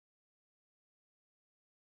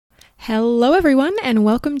Hello, everyone, and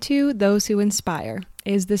welcome to Those Who Inspire.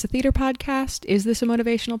 Is this a theater podcast? Is this a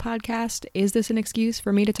motivational podcast? Is this an excuse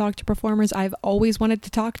for me to talk to performers I've always wanted to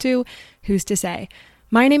talk to? Who's to say?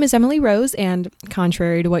 My name is Emily Rose, and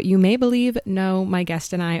contrary to what you may believe, no, my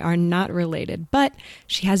guest and I are not related, but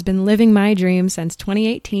she has been living my dream since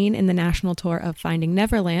 2018 in the national tour of Finding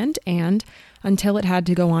Neverland, and until it had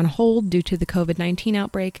to go on hold due to the COVID-19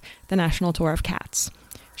 outbreak, the national tour of Cats.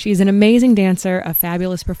 She's an amazing dancer, a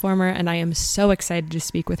fabulous performer, and I am so excited to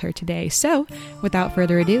speak with her today. So, without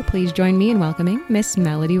further ado, please join me in welcoming Miss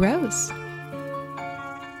Melody Rose.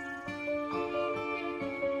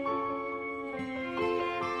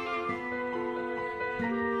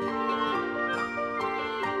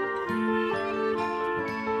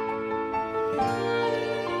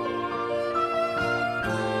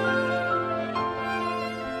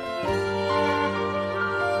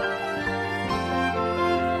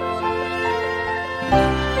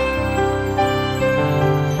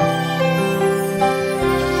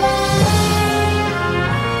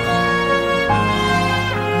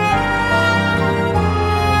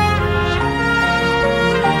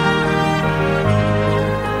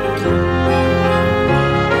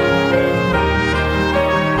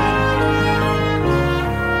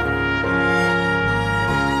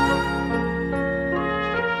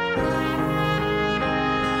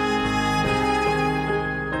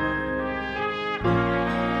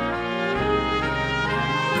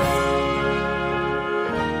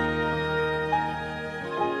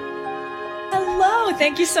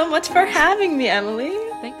 Thank you so much for having me, Emily.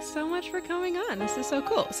 Thanks so much for coming on. This is so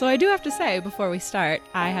cool. So I do have to say, before we start,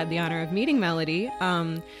 I had the honor of meeting Melody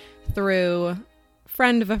through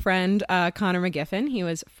friend of a friend, Connor McGiffin. He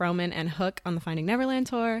was Frohman and Hook on the Finding Neverland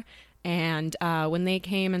tour. And when they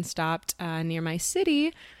came and stopped near my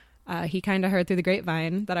city, he kind of heard through the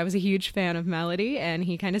grapevine that I was a huge fan of Melody, and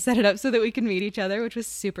he kind of set it up so that we could meet each other, which was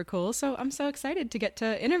super cool. So I'm so excited to get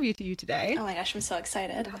to interview you today. Oh my gosh, I'm so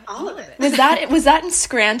excited. All of it. Was that in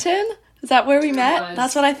Scranton? Is that where we met?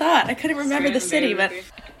 That's what I thought. I couldn't remember the city, but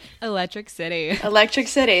Electric City. Electric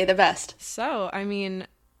City, the best. So, I mean,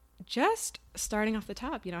 just starting off the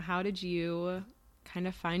top, how did you kind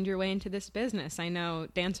of find your way into this business? I know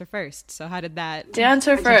dancer first, so how did that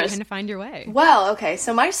dancer first did you kind of find your way? Well, okay,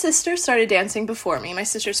 so my sister started dancing before me. My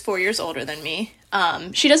sister's 4 years older than me.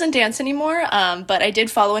 She doesn't dance anymore, but I did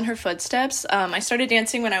follow in her footsteps. I started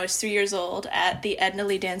dancing when I was 3 years old at the Edna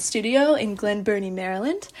Lee Dance Studio in Glen Burnie,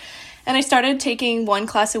 Maryland, and I started taking one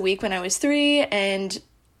class a week when I was 3, and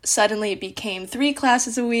suddenly it became 3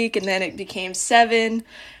 classes a week, and then it became 7.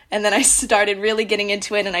 And then I started really getting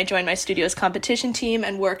into it, and I joined my studio's competition team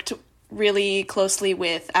and worked really closely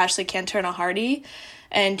with Ashley Canterna Hardy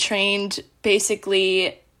and trained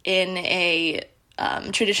basically in a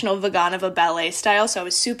traditional Vaganova ballet style. So I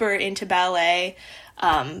was super into ballet,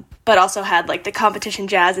 but also had like the competition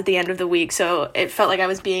jazz at the end of the week. So it felt like I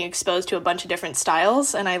was being exposed to a bunch of different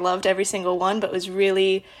styles, and I loved every single one, but was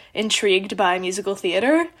really intrigued by musical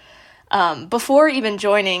theater. Before even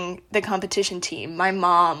joining the competition team,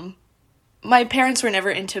 my parents were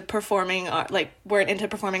never into performing art, weren't into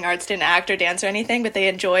performing arts, didn't act or dance or anything, but they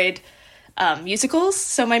enjoyed musicals.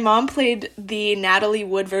 So my mom played the Natalie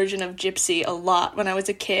Wood version of Gypsy a lot when I was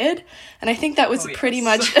a kid, and I think that was pretty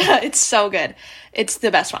much, it's so good. It's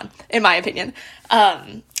the best one, in my opinion.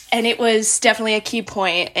 And it was definitely a key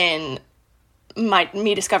point in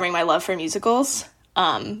me discovering my love for musicals.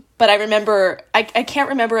 But I remember, I can't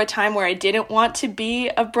remember a time where I didn't want to be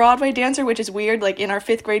a Broadway dancer, which is weird. Like in our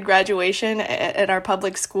 5th grade graduation at our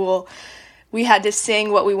public school, we had to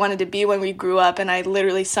sing what we wanted to be when we grew up, and I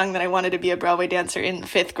literally sung that I wanted to be a Broadway dancer in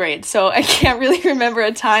 5th grade. So I can't really remember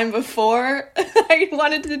a time before I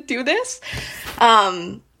wanted to do this.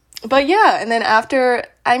 But yeah, and then after,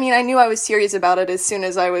 I knew I was serious about it as soon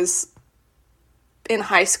as I was in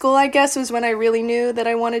high school, I guess, was when I really knew that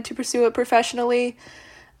I wanted to pursue it professionally.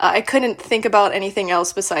 I couldn't think about anything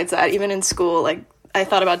else besides that. Even in school, I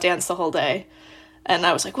thought about dance the whole day. And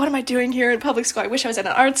I was like, what am I doing here in public school? I wish I was at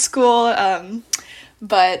an art school.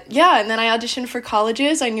 But yeah, and then I auditioned for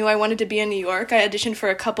colleges. I knew I wanted to be in New York. I auditioned for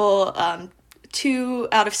a couple, 2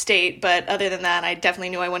 out of state, but other than that, I definitely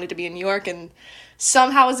knew I wanted to be in New York, and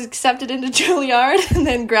somehow was accepted into Juilliard and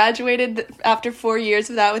then graduated after 4 years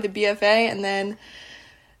of that with a BFA. And then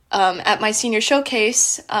at my senior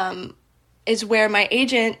showcase is where my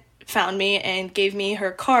agent found me and gave me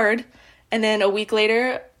her card. And then a week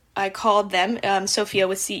later, I called them, Sophia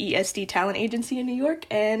with CESD Talent Agency in New York,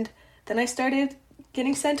 and then I started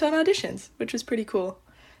getting sent on auditions, which was pretty cool.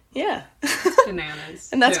 Yeah. Bananas.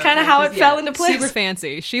 And that's too. kind of how it fell into place. Super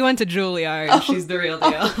fancy. She went to Juilliard. Oh, she's the real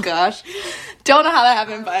deal. Oh, gosh. Don't know how that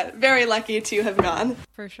happened, but very lucky to have gone.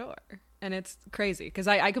 For sure. And it's crazy because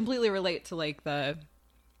I completely relate to like the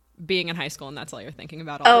being in high school and that's all you're thinking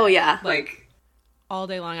about all day. Yeah. Like, All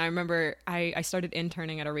day long. I remember I started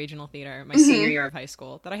interning at a regional theater my senior year of high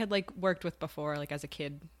school that I had like worked with before, like as a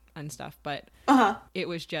kid and stuff, but it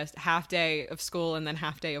was just half day of school and then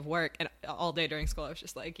half day of work, and all day during school I was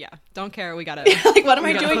just like, yeah, don't care, we gotta like, what am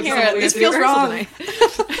I doing here? This feels wrong.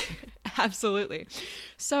 Absolutely.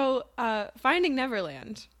 So Finding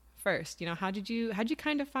Neverland first, how'd you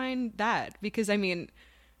kind of find that? Because I mean,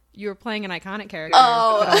 you were playing an iconic character, but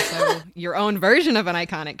also your own version of an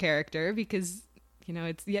iconic character, because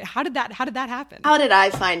how did that happen? How did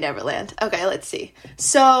I find Neverland? Okay, let's see.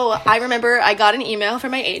 So I remember I got an email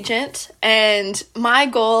from my agent, and my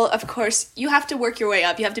goal, of course, you have to work your way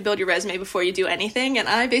up. You have to build your resume before you do anything, and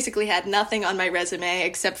I basically had nothing on my resume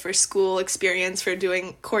except for school experience for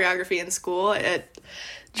doing choreography in school at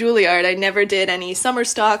Juilliard. I never did any summer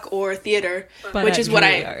stock or theater, but which is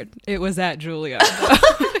Juilliard. It was at Juilliard.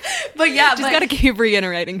 But yeah, just gotta keep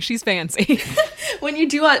reiterating, she's fancy. When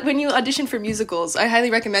you audition for musicals, I highly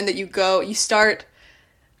recommend that you start,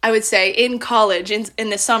 I would say, in college, in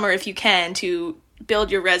the summer if you can, to build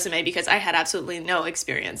your resume, because I had absolutely no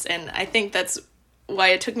experience. And I think that's why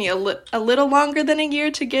it took me a little longer than a year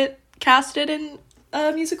to get casted in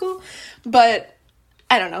a musical. But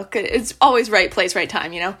I don't know, it's always right place, right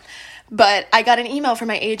time, But I got an email from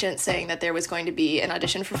my agent saying that there was going to be an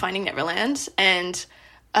audition for Finding Neverland, and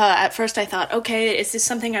at first I thought, okay, is this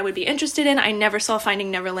something I would be interested in? I never saw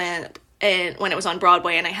Finding Neverland when it was on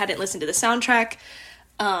Broadway, and I hadn't listened to the soundtrack.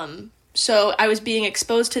 So I was being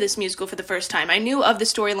exposed to this musical for the first time. I knew of the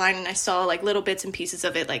storyline, and I saw like little bits and pieces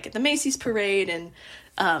of it, like at the Macy's parade and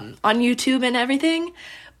on YouTube and everything.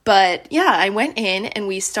 But yeah, I went in, and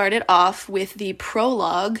we started off with the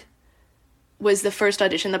prologue. Was the first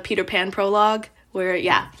audition, the Peter Pan prologue,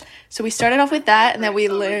 so we started off with that, and then we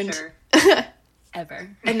learned ever.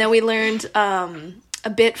 And then we learned a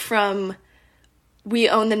bit from We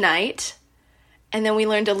Own the Night, and then we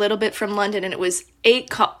learned a little bit from London, and it was eight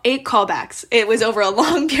callbacks. It was over a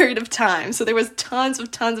long period of time, so there was tons of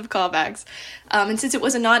callbacks. And since it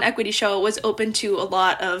was a non-equity show, it was open to a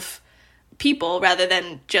lot of people rather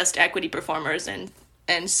than just equity performers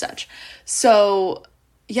and such. So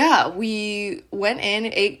yeah, we went in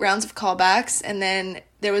 8 rounds of callbacks, and then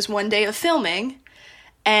there was one day of filming.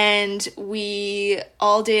 And we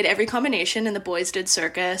all did every combination, and the boys did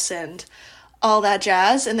circus and all that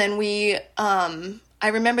jazz. And then I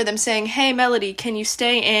remember them saying, hey, Melody, can you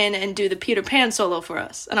stay in and do the Peter Pan solo for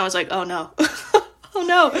us? And I was like, oh no, oh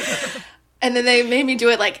no. And then they made me do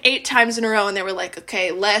it like 8 times in a row, and they were like,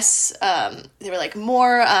 okay, less, they were like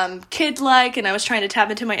more kid-like, and I was trying to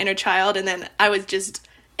tap into my inner child, and then I was just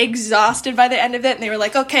exhausted by the end of it, and they were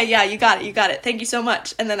like, okay, yeah, you got it, thank you so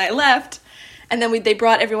much. And then I left. And then they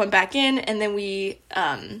brought everyone back in, and then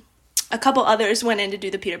a couple others went in to do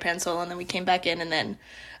the Peter Pan solo, and then we came back in, and then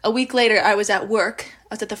a week later, I was at work.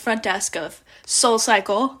 I was at the front desk of Soul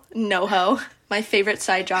Cycle, NoHo, my favorite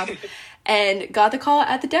side job, and got the call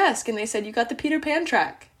at the desk, and they said, you got the Peter Pan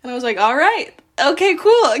track. And I was like, all right, okay,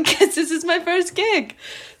 cool, I guess this is my first gig.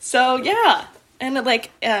 So, yeah, and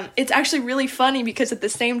it's actually really funny, because at the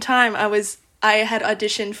same time, I had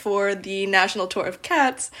auditioned for the national tour of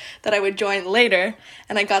Cats that I would join later,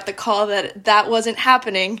 and I got the call that wasn't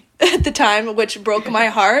happening at the time, which broke my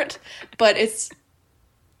heart, but it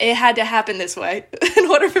had to happen this way in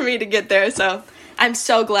order for me to get there, so I'm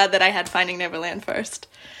so glad that I had Finding Neverland first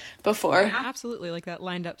before. Yeah, absolutely, like that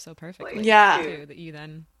lined up so perfectly. Yeah. Too, that you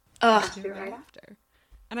then do right after.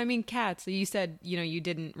 And I mean, Cats, you said, you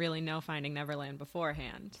didn't really know Finding Neverland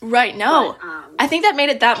beforehand. Right, no. But, I think that made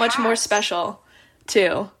it that much more special,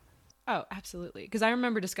 too. Oh, absolutely. Because I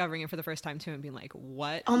remember discovering it for the first time, too, and being like,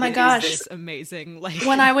 what? Oh my gosh. This amazing. Like,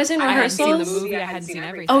 when I was in I hadn't rehearsals... seen the movie, I hadn't seen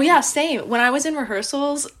everything. Oh, yeah, same. When I was in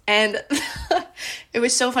rehearsals, and it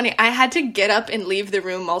was so funny, I had to get up and leave the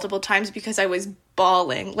room multiple times because I was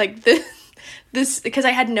bawling. Like, because I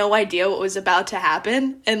had no idea what was about to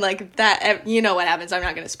happen, and like that, you know what happens, I'm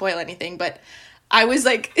not going to spoil anything, but I was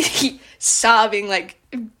like sobbing, like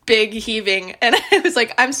big heaving, and I was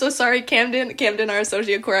like, I'm so sorry, Camden, our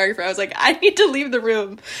associate choreographer, I was like, I need to leave the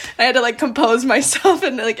room. I had to like compose myself,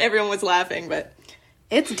 and like everyone was laughing, but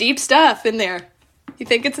it's deep stuff in there. You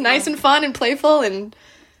think it's nice and fun and playful and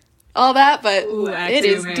all that, but Ooh, it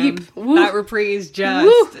is man. deep. Woo. That reprise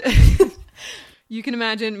just... You can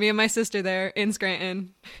imagine me and my sister there in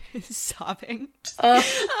Scranton sobbing.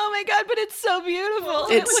 Oh my God, but it's so beautiful.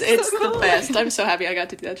 It's so cool. the best. I'm so happy I got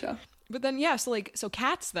to do that show. But then, yeah, so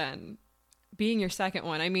Cats then, being your second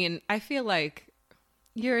one, I mean, I feel like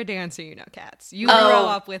you're a dancer, you know Cats. You grew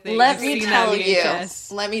up with it. Let You've me seen tell that you.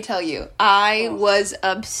 VHS. Let me tell you. I was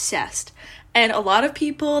obsessed. And a lot of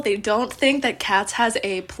people, they don't think that Cats has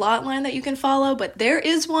a plot line that you can follow, but there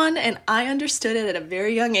is one, and I understood it at a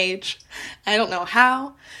very young age. I don't know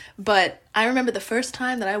how, but I remember the first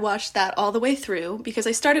time that I watched that all the way through, because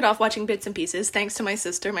I started off watching bits and pieces, thanks to my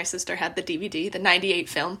sister. My sister had the DVD, the 98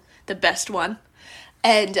 film, the best one.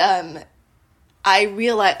 And I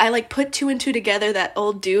realized, I put two and two together that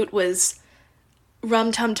old dude was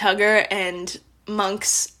Rum Tum Tugger and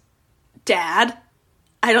Monk's dad.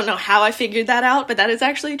 I don't know how I figured that out, but that is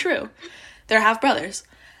actually true. They're half brothers.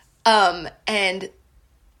 And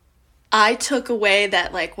I took away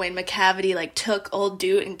that, when Macavity, took old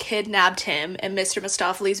dude and kidnapped him, and Mr.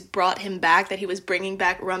 Mistopheles brought him back, that he was bringing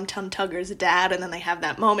back Rum Tum Tugger's dad, and then they have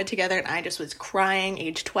that moment together, and I just was crying,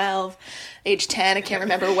 age 12, age 10, I can't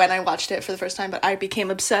remember when I watched it for the first time, but I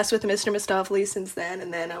became obsessed with Mr. Mistopheles since then,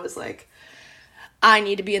 and then I was like, I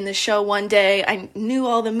need to be in this show one day. I knew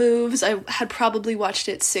all the moves. I had probably watched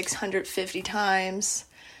it 650 times.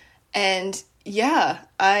 And yeah,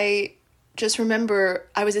 I just remember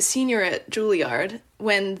I was a senior at Juilliard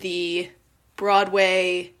when the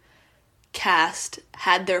Broadway cast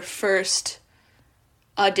had their first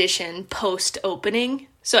audition post-opening.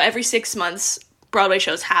 So every 6 months, Broadway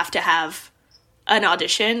shows have to have an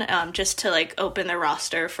audition just to open their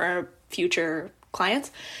roster for future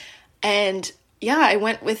clients. And yeah, I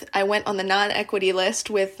went on the non-equity list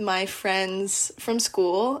with my friends from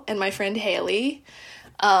school and my friend Haley,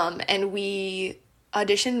 and we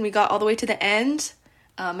auditioned. We got all the way to the end.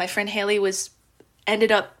 My friend Haley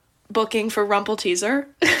ended up booking for Rumpelteazer,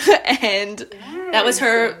 and that was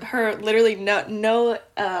her literally no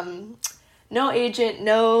agent,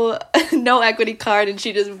 no equity card, and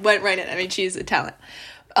she just went right in. I mean, she's a talent.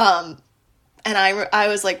 And I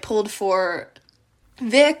was pulled for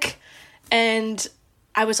Vic. And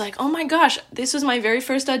I was like, oh my gosh, this was my very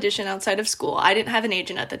first audition outside of school. I didn't have an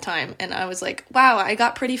agent at the time. And I was like, wow, I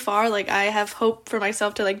got pretty far. I have hope for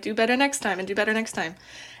myself to do better next time and do better next time.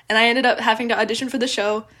 And I ended up having to audition for the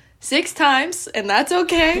show 6 times, and that's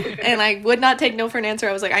okay. And I would not take no for an answer.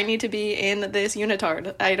 I was like, I need to be in this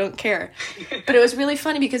unitard. I don't care. But it was really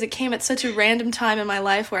funny because it came at such a random time in my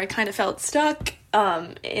life where I kind of felt stuck,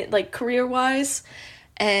 career-wise.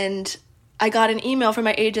 And I got an email from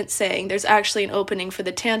my agent saying there's actually an opening for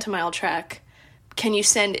the Tantomile track. Can you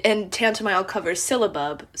send, and Tantomile covers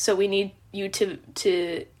Syllabub, so we need you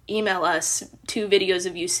to email us 2 videos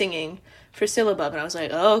of you singing for Syllabub. And I was like,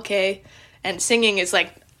 oh, okay. And singing is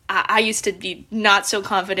I used to be not so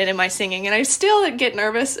confident in my singing, and I still get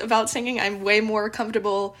nervous about singing. I'm way more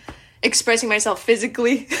comfortable expressing myself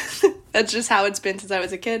physically. That's just how it's been since I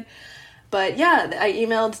was a kid. But yeah, I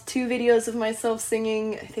emailed 2 videos of myself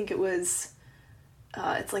singing. I think it was,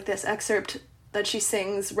 it's this excerpt that she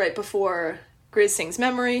sings right before Grizz sings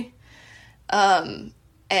Memory. And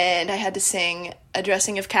I had to sing A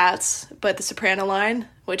Dressing of Cats, but the soprano line,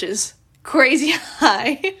 which is crazy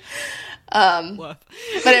high. But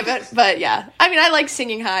yeah, I mean, I like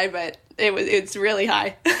singing high, but it's really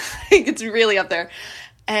high. It's really up there.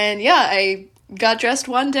 And yeah, I got dressed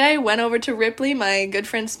one day, went over to Ripley. My good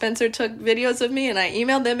friend Spencer took videos of me, and I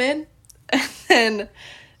emailed them in. And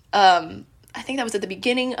I think that was at the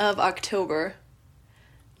beginning of October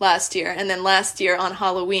last year. And then last year on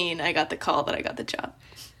Halloween, I got the call that I got the job.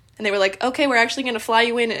 And they were like, okay, we're actually going to fly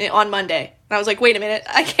you in on Monday. And I was like, wait a minute,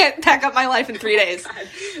 I can't pack up my life in 3 days.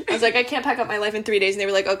 I was like, I can't pack up my life in 3 days. And they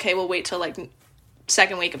were like, okay, we'll wait till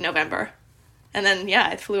second week of November. And then, yeah,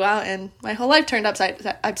 I flew out, and my whole life turned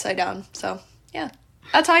upside down. So yeah,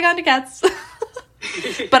 that's how I got into Cats.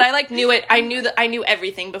 But I knew it. I knew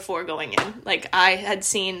everything before going in. I had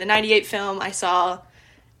seen the 98 film. I saw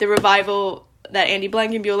the revival that Andy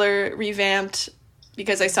Blankenbuehler revamped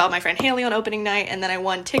because I saw my friend Haley on opening night, and then I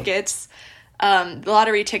won tickets, the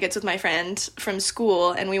lottery tickets with my friend from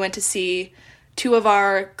school, and we went to see 2 of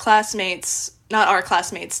our classmates, not our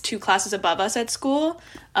classmates, 2 classes above us at school.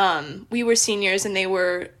 We were seniors and they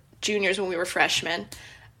were juniors when we were freshmen.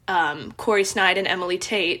 Corey Snide and Emily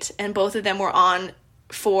Tate, and both of them were on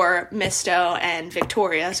for Misto and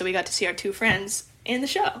Victoria, so we got to see our 2 friends in the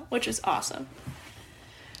show, which was awesome.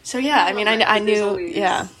 So yeah, I mean, I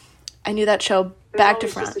knew that show back to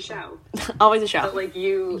front. Just a show. Always a show. But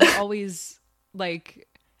you always,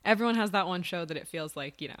 everyone has that one show that it feels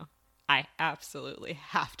like, I absolutely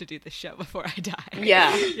have to do this show before I die.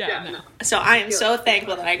 Yeah. Yeah, no. So I am so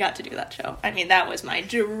thankful that I got to do that show. I mean, that was my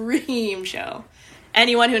dream show.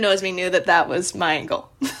 Anyone who knows me knew that that was my goal,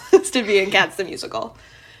 was to be in Cats the Musical.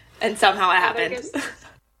 And somehow it happened.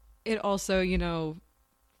 It also, you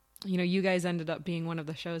guys ended up being one of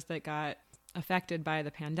the shows that got affected by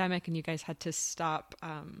the pandemic, and you guys had to stop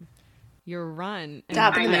your run. And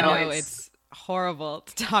Stop in the I middle. know it's horrible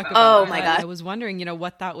to talk about. Oh my but God. I was wondering,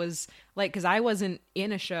 what that was like, because I wasn't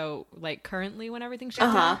in a show like currently when everything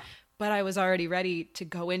shut down, but I was already ready to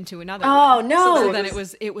go into another Oh, one. no. So then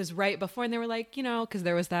it was right before, and they were like, because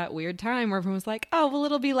there was that weird time where everyone was like, oh, well,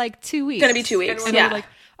 it'll be like 2 weeks. Gonna be 2 weeks, And yeah. they were like,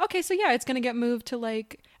 okay, so yeah, it's gonna get moved to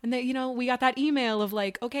like, and they, we got that email of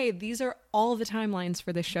like, okay, these are all the timelines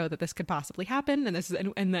for this show that this could possibly happen, and this is,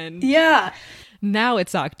 and then Yeah. now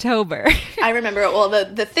it's October. I remember, well,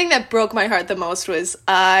 the thing that broke my heart the most was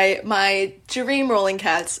my dream Rolling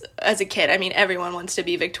Cats as a kid. I mean, everyone wants to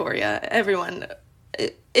be Victoria. Everyone,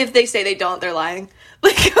 if they say they don't, they're lying.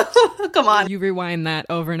 Like, come on. You rewind that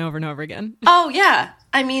over and over and over again. Oh, yeah.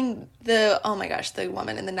 I mean, oh my gosh, the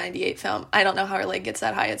woman in the 98 film, I don't know how her leg gets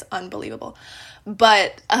that high. It's unbelievable.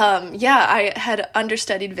 But, yeah, I had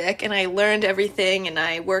understudied Vic, and I learned everything, and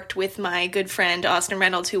I worked with my good friend, Austin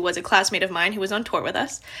Reynolds, who was a classmate of mine, who was on tour with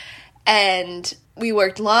us. And we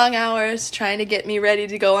worked long hours trying to get me ready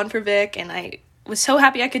to go on for Vic, and I was so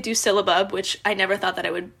happy I could do Syllabub, which I never thought that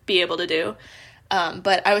I would be able to do.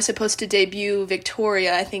 But I was supposed to debut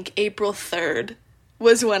Victoria, I think April 3rd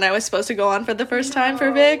was when I was supposed to go on for the first time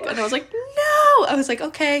for Vic. And I was like, no! I was like,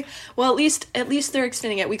 okay, well, at least they're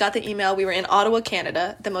extending it. We got the email. We were in Ottawa,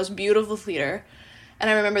 Canada, the most beautiful theater. And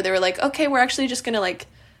I remember they were like, okay, we're actually just going to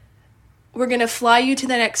we're going to fly you to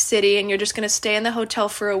the next city, and you're just going to stay in the hotel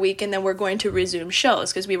for a week, and then we're going to resume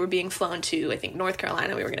shows, because we were being flown to, I think, North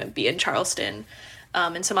Carolina. We were going to be in Charleston,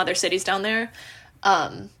 and some other cities down there.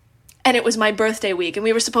 And it was my birthday week, and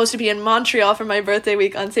we were supposed to be in Montreal for my birthday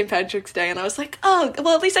week on St. Patrick's Day, and I was like, oh,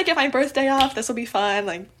 well, at least I get my birthday off. This will be fun.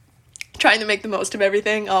 Like, trying to make the most of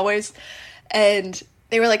everything, always. And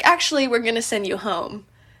they were like, actually, we're going to send you home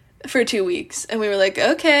for 2 weeks. And we were like,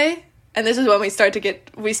 okay. And this is when we start to get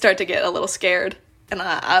a little scared. And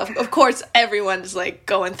of course, everyone's like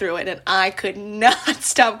going through it, and I could not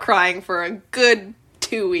stop crying for a good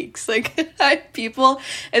 2 weeks. Like, people,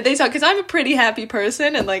 and they saw, because I'm a pretty happy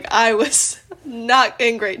person, and like, I was not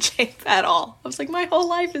in great shape at all. I was like, my whole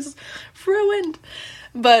life is ruined.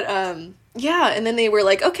 But yeah, and then they were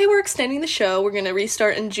like, okay, we're extending the show. We're gonna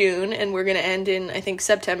restart in June, and we're gonna end in, I think,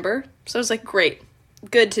 September. So I was like, great,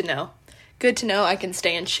 good to know. Good to know I can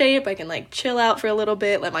stay in shape. I can like chill out for a little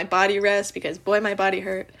bit, let my body rest, because boy, my body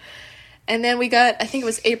hurt. And then we got, I think it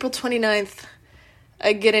was April 29th,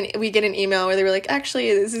 we get an email where they were like,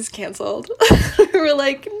 actually, this is canceled. We were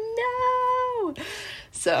like, no.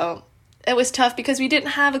 So it was tough because we didn't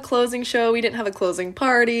have a closing show. We didn't have a closing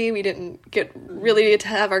party. We didn't get really to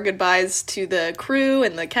have our goodbyes to the crew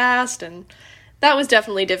and the cast. And that was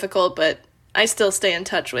definitely difficult, but I still stay in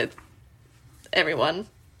touch with everyone,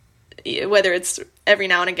 whether it's every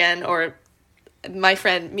now and again or me and my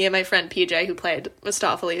friend PJ, who played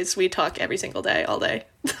Mistopheles, we talk every single day, all day,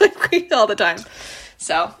 all the time.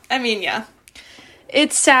 So, I mean, yeah,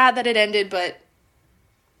 it's sad that it ended, but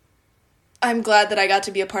I'm glad that I got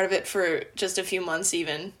to be a part of it for just a few months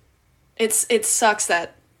even. It sucks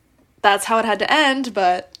that that's how it had to end,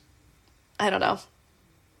 but I don't know.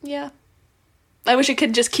 Yeah. I wish it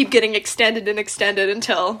could just keep getting extended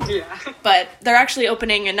until... Yeah. But they're actually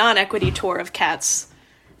opening a non-equity tour of Cats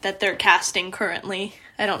that they're casting currently.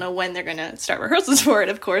 I don't know when they're going to start rehearsals for it,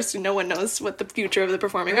 of course. No one knows what the future of the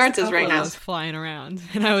performing arts is right now. Flying around,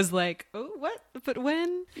 and I was like, "Oh, what? But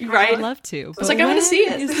when? Right? I'd love to." I was like, I want to see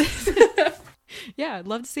it. Yeah, I'd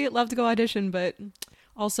love to see it. Love to go audition, but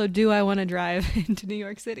also, do I want to drive into New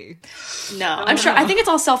York City? No, I'm sure. I think it's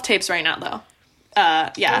all self-tapes right now, though.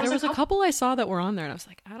 Yeah. There was a couple I saw that were on there, and I was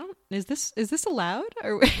like, is this allowed?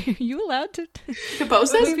 Are you allowed to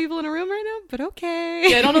post this? put people in a room right now? But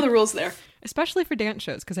okay. Yeah, I don't know the rules there. Especially for dance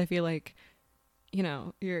shows, because I feel like,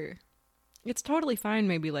 it's totally fine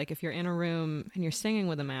maybe like if you're in a room and you're singing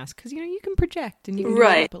with a mask, because you can project and you can do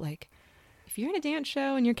Right. that, but like if you're in a dance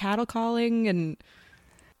show and you're cattle calling and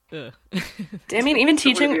I mean, even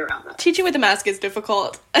teaching with a mask is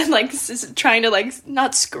difficult, and like trying to like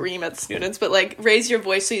not scream at students, but like raise your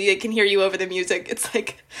voice so they can hear you over the music. It's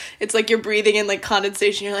like you're breathing in like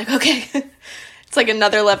condensation. You're like, okay, it's like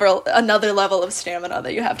another level of stamina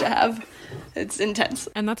that you have to have. It's intense.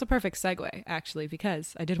 And that's a perfect segue, actually,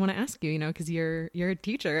 because I did want to ask you, because you're a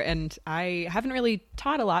teacher, and I haven't really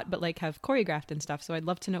taught a lot, but like have choreographed and stuff. So I'd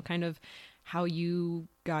love to know kind of how you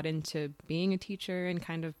got into being a teacher and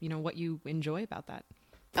kind of, what you enjoy about that.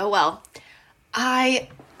 Oh, well,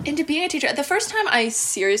 into being a teacher, the first time I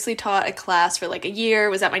seriously taught a class for like a year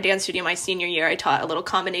was at my dance studio my senior year. I taught a little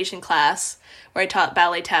combination class where I taught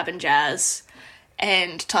ballet, tap, and jazz,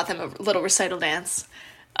 and taught them a little recital dance.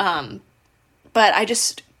 But I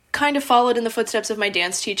just kind of followed in the footsteps of my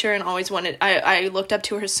dance teacher and always I looked up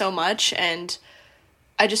to her so much, and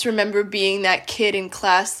I just remember being that kid in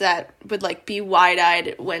class that would like be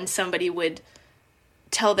wide-eyed when somebody would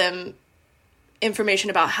tell them information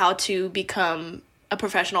about how to become a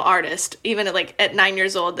professional artist, even at 9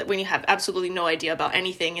 years old, that when you have absolutely no idea about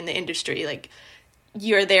anything in the industry, like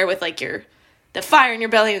you're there with like the fire in your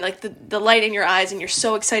belly and like the light in your eyes, and you're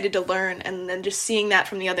so excited to learn. And then just seeing that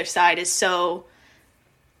from the other side is so,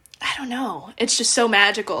 I don't know, it's just so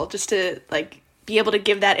magical just to like be able to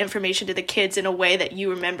give that information to the kids in a way that you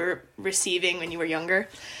remember receiving when you were younger.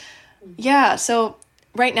 Yeah. So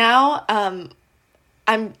right now,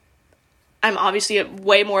 I'm obviously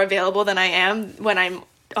way more available than I am when I'm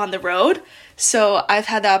on the road. So I've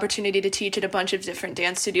had the opportunity to teach at a bunch of different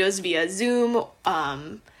dance studios via Zoom.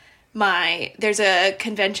 There's a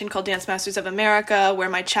convention called Dance Masters of America where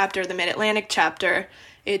my chapter, the Mid-Atlantic chapter,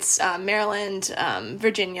 it's Maryland,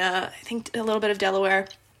 Virginia, I think a little bit of Delaware.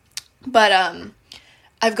 But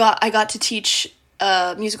I got to teach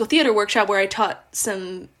a musical theater workshop where I taught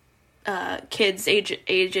some kids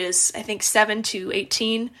ages, I think 7 to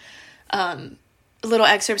 18, little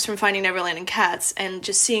excerpts from Finding Neverland and Cats, and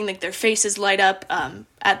just seeing like their faces light up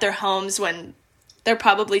at their homes when they're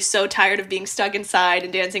probably so tired of being stuck inside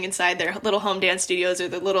and dancing inside their little home dance studios or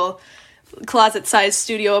the little closet-sized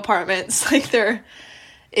studio apartments. Like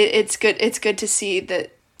it's good to see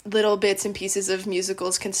that little bits and pieces of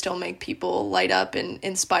musicals can still make people light up and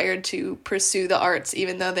inspired to pursue the arts,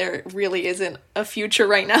 even though there really isn't a future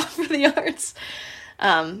right now for the arts.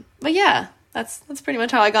 But yeah, that's pretty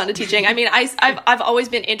much how I got into teaching. I mean, I've always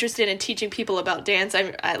been interested in teaching people about dance.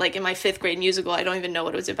 I like in my 5th grade musical, I don't even know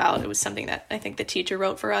what it was about. It was something that I think the teacher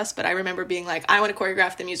wrote for us, but I remember being like, I want to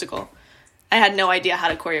choreograph the musical. I had no idea how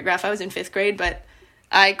to choreograph. I was in 5th grade, but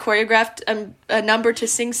I choreographed a number to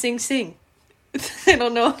Sing, Sing, Sing. I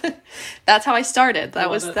don't know. That's how I started. That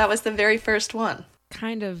was the very first one.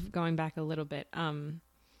 Kind of going back a little bit, when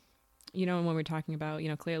we're talking about,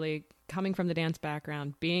 clearly coming from the dance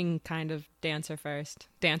background, being kind of dancer first,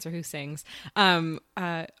 dancer who sings,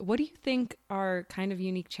 what do you think are kind of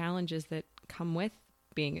unique challenges that come with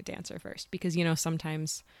being a dancer first? Because,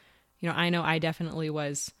 sometimes, I know I definitely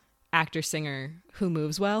was actor singer who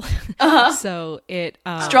moves well. So it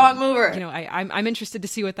strong mover. I'm interested to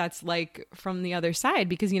see what that's like from the other side,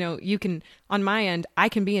 because you can, on my end, I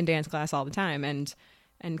can be in dance class all the time and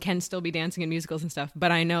can still be dancing in musicals and stuff,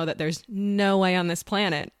 but I know that there's no way on this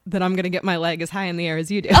planet that I'm gonna get my leg as high in the air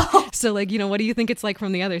as you do. So what do you think it's like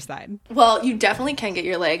from the other side? Well, you definitely can get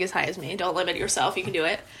your leg as high as me. Don't limit yourself, you can do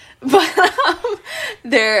it. But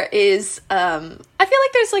there is I feel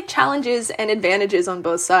like there's like challenges and advantages on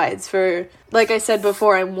both sides. For, like I said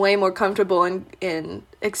before, I'm way more comfortable in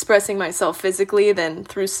expressing myself physically than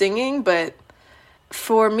through singing. But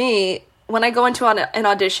for me, when I go into an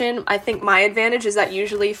audition, I think my advantage is that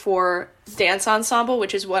usually for dance ensemble,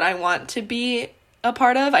 which is what I want to be a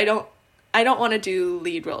part of, I don't want to do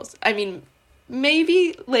lead roles. I mean,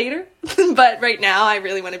 maybe later, but right now I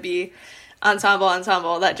really want to be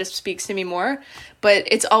ensemble. That just speaks to me more. But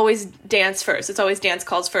it's always dance first. It's always dance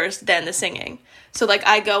calls first, then the singing. So like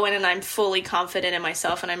I go in and I'm fully confident in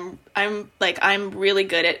myself, and I'm really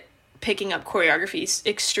good at picking up choreography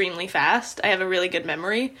extremely fast. I have a really good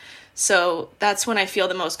memory. So that's when I feel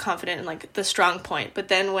the most confident and like the strong point. But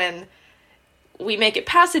then when we make it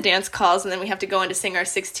past the dance calls and then we have to go in to sing our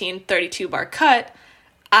 16 32 bar cut,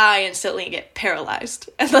 I instantly get paralyzed.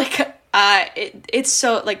 And like it's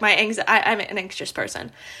so like I'm an anxious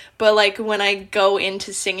person. But like when I go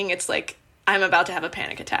into singing, it's like I'm about to have a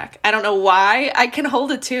panic attack. I don't know why. I can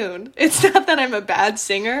hold a tune. It's not that I'm a bad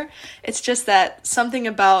singer. It's just that something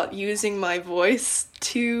about using my voice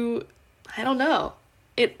to, I don't know.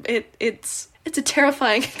 It's a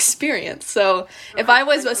terrifying experience. So if I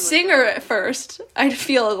was a singer at first, I'd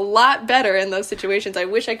feel a lot better in those situations. I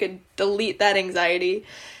wish I could delete that anxiety.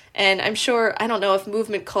 And I'm sure, I don't know if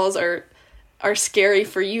movement calls are scary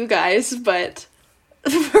for you guys, but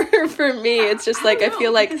for me, it's just like I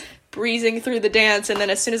feel like breezing through the dance, and then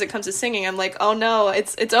as soon as it comes to singing, I'm like, oh no,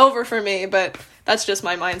 it's over for me. But that's just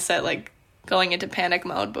my mindset, like going into panic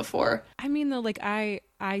mode before. I mean, though, like I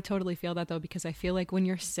totally feel that, though, because I feel like when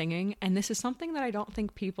you're singing, and this is something that I don't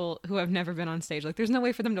think people who have never been on stage, like there's no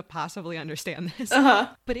way for them to possibly understand this,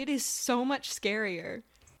 but it is so much scarier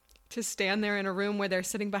to stand there in a room where they're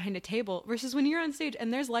sitting behind a table versus when you're on stage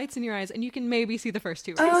and there's lights in your eyes and you can maybe see the first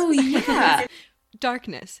two rows. Oh, yeah.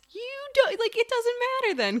 Darkness. You don't, like, it doesn't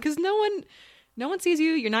matter then because no one sees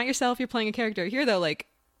you. You're not yourself. You're playing a character. Here, though, like,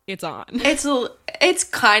 it's on. It's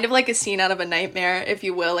kind of like a scene out of a nightmare, if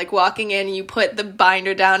you will. Like walking in, you put the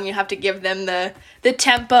binder down, and you have to give them the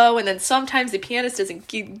tempo, and then sometimes the pianist doesn't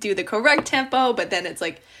do the correct tempo, but then it's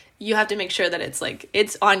like you have to make sure that it's like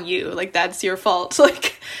it's on you, like that's your fault.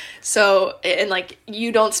 Like so, and like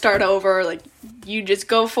you don't start over, like you just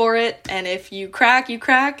go for it, and if you crack, you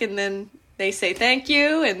crack, and then they say thank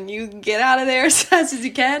you and you get out of there as fast as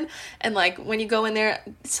you can. And like when you go in there,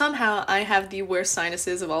 somehow I have the worst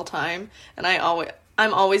sinuses of all time, and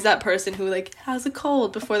I'm always that person who like has a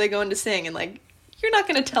cold before they go in to sing, and like you're not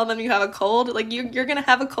going to tell them you have a cold. Like you're going to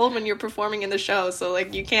have a cold when you're performing in the show, so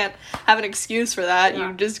like you can't have an excuse for that. Yeah.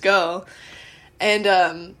 You just go.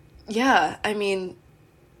 And yeah, I mean,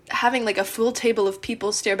 having like a full table of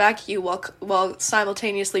people stare back at you while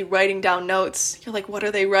simultaneously writing down notes. You're like, what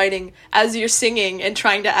are they writing as you're singing, and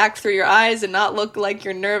trying to act through your eyes and not look like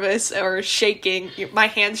you're nervous or shaking. My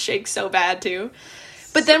hands shake so bad too.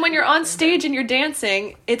 But then when you're on stage and you're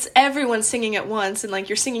dancing, it's everyone singing at once, and like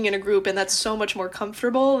you're singing in a group, and that's so much more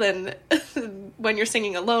comfortable than when you're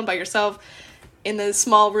singing alone by yourself in the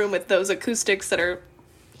small room with those acoustics that are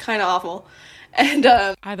kind of awful. And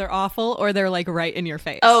either awful or they're like right in your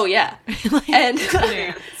face. Oh yeah. Like, and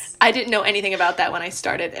I didn't know anything about that when I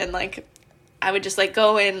started, and like I would just like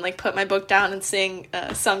go in, like put my book down and sing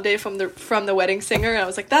Someday from the Wedding Singer. I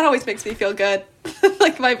was like, that always makes me feel good.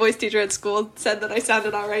 Like my voice teacher at school said that I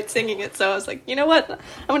sounded all right singing it, so I was like, you know what,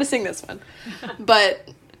 I'm gonna sing this one. But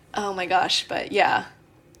oh my gosh, but yeah,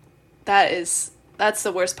 that's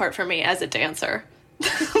the worst part for me as a dancer.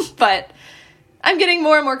 But I'm getting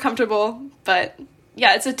more and more comfortable. But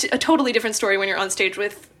yeah, it's a totally different story when you're on stage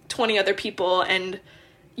with 20 other people and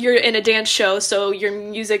you're in a dance show, so your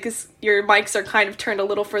mics are kind of turned a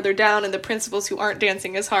little further down, and the principals who aren't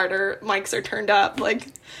dancing as hard or mics are turned up. Like,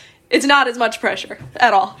 it's not as much pressure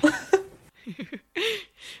at all.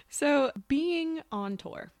 So being on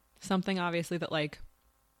tour, something obviously that like,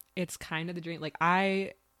 it's kind of the dream. Like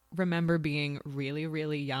I remember being really,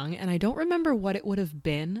 really young, and I don't remember what it would have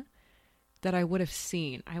been that I would have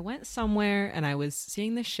seen. I went somewhere and I was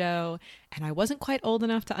seeing the show, and I wasn't quite old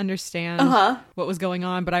enough to understand what was going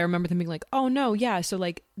on, but I remember them being like, oh no, yeah, so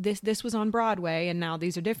like this was on Broadway, and now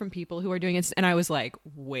these are different people who are doing it. And I was like,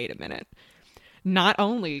 wait a minute. Not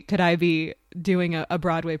only could I be doing a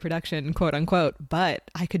Broadway production, quote unquote, but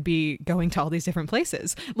I could be going to all these different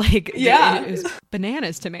places. Like, yeah, it was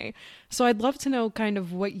bananas to me. So I'd love to know kind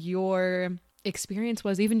of what your experience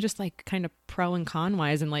was, even just like kind of pro and con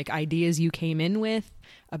wise, and like ideas you came in with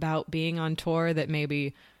about being on tour that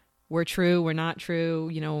maybe were true, were not true,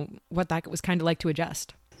 you know, what that was kind of like to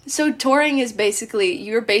adjust. So touring is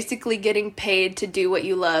you're basically getting paid to do what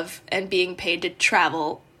you love and being paid to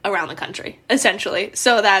travel around the country, essentially.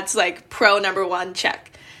 So that's like pro number one,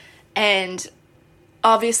 check. And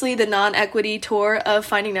obviously the non-equity tour of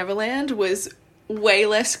Finding Neverland was way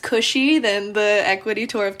less cushy than the equity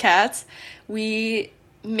tour of Cats. We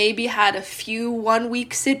maybe had a few 1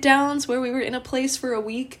 week sit downs where we were in a place for a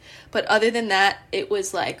week, but other than that, it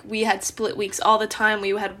was like we had split weeks all the time. We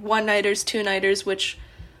had one-nighters, two-nighters, which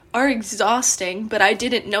are exhausting, but I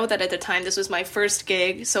didn't know that at the time. This was my first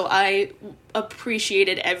gig, so I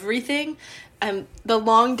appreciated everything. The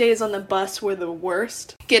long days on the bus were the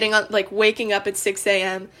worst. Getting on, like waking up at 6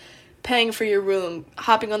 a.m., paying for your room,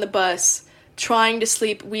 hopping on the bus, trying to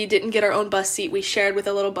sleep. We didn't get our own bus seat. We shared with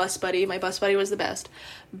a little bus buddy. My bus buddy was the best.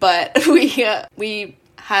 But we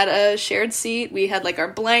had a shared seat. We had like our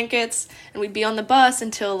blankets, and we'd be on the bus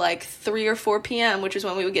until like 3 or 4 p.m., which is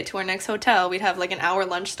when we would get to our next hotel. We'd have like an hour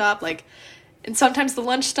lunch stop, and sometimes the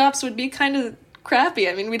lunch stops would be kind of crappy.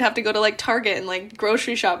 I mean, we'd have to go to like Target and like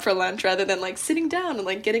grocery shop for lunch rather than like sitting down and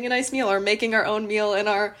like getting a nice meal or making our own meal in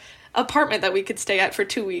our apartment that we could stay at for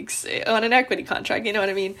 2 weeks on an equity contract. You know what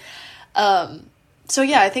I mean? So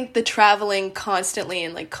yeah, I think the traveling constantly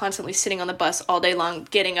and like constantly sitting on the bus all day long,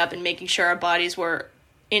 getting up and making sure our bodies were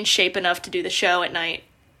in shape enough to do the show at night,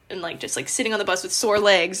 and like just like sitting on the bus with sore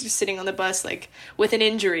legs, just sitting on the bus like with an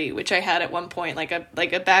injury, which I had at one point, like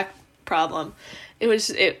a back problem.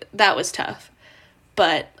 That was tough.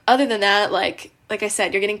 But other than that, like I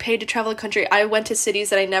said, you're getting paid to travel the country. I went to cities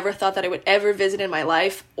that I never thought that I would ever visit in my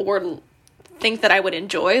life or think that I would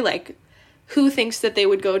enjoy. Like, who thinks that they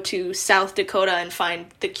would go to South Dakota and find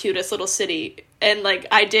the cutest little city? And like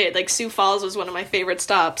I did. Like Sioux Falls was one of my favorite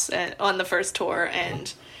stops on the first tour.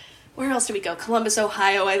 And where else did we go? Columbus,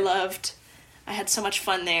 Ohio, I loved. I had so much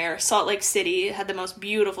fun there. Salt Lake City had the most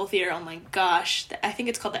beautiful theater. Oh my gosh. I think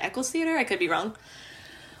it's called the Eccles Theater. I could be wrong.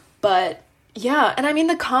 But yeah, and I mean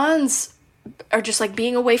the cons are just like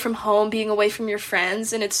being away from home, being away from your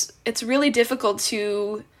friends, and it's really difficult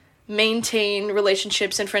to maintain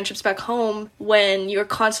relationships and friendships back home when you're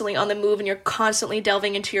constantly on the move and you're constantly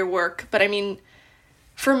delving into your work. But I mean,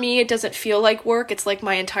 for me, it doesn't feel like work. It's like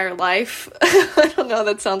my entire life. I don't know,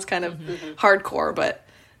 that sounds kind of hardcore, but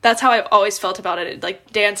that's how I've always felt about it.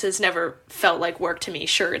 Like, dance has never felt like work to me.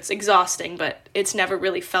 Sure, it's exhausting, but it's never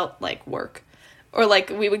really felt like work. Or, like,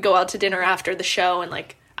 we would go out to dinner after the show, and,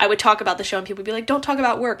 like, I would talk about the show, and people would be like, don't talk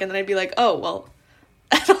about work. And then I'd be like, oh, well,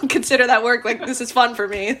 I don't consider that work. Like, this is fun for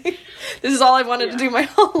me. This is all I wanted to do my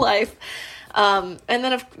whole life. And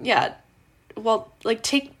then,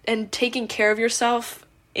 taking care of yourself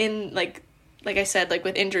in, like I said, like,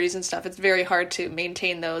 with injuries and stuff, it's very hard to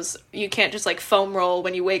maintain those. You can't just, like, foam roll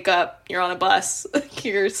when you wake up, you're on a bus,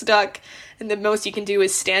 you're stuck, and the most you can do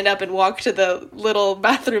is stand up and walk to the little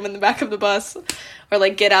bathroom in the back of the bus, or,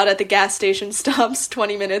 like, get out at the gas station stops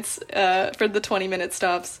 20 minutes, for the 20-minute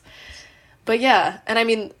stops. But yeah, and I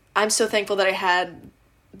mean, I'm so thankful that I had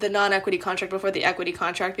the non-equity contract before the equity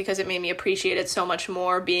contract, because it made me appreciate it so much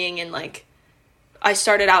more, being in, like, I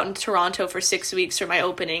started out in Toronto for 6 weeks for my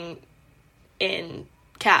opening in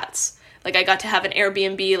Cats. Like, I got to have an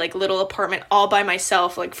Airbnb, like, little apartment all by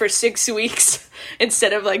myself, like, for 6 weeks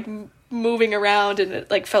instead of, like, moving around, and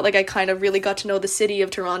it, like, felt like I kind of really got to know the city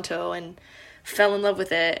of Toronto and fell in love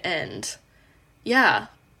with it. And yeah,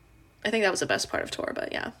 I think that was the best part of tour.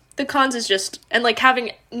 But yeah, the cons is just, and, like,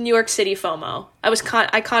 having New York City FOMO.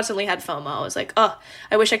 I constantly had FOMO. I was like, oh,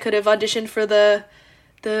 I wish I could have auditioned for the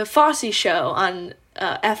Fosse show on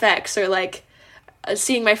FX, or, like,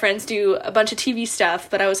 seeing my friends do a bunch of TV stuff.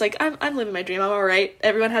 But I was like, I'm living my dream. I'm all right.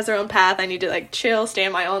 Everyone has their own path. I need to, like, chill, stay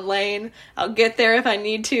in my own lane. I'll get there if I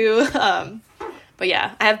need to. But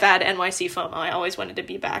yeah, I have bad NYC FOMO. I always wanted to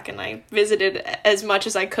be back, and I visited as much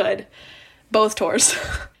as I could, both tours.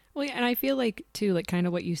 Well, yeah, and I feel like, too, like, kind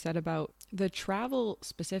of what you said about the travel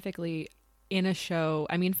specifically in a show.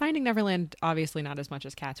 I mean, Finding Neverland, obviously not as much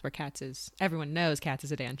as Cats, where Cats is, everyone knows Cats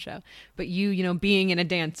is a dance show. But you know, being in a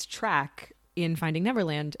dance track in Finding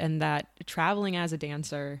Neverland, and that traveling as a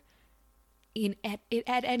dancer at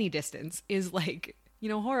any distance is, like, you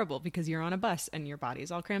know, horrible, because you're on a bus and your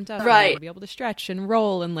body's all cramped up. Right. And you to be able to stretch and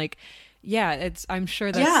roll, and, like, yeah, I'm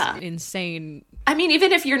sure that's insane. I mean,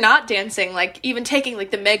 even if you're not dancing, like, even taking,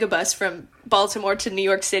 like, the megabus from Baltimore to New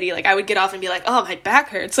York City, like, I would get off and be like, oh, my back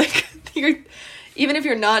hurts. Like, even if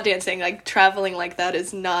you're not dancing, like, traveling like that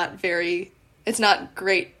is it's not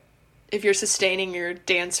great if you're sustaining your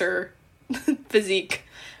dancer physique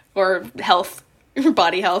or health, your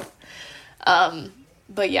body health.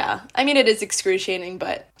 But yeah, I mean, it is excruciating,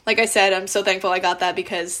 but like I said, I'm so thankful I got that,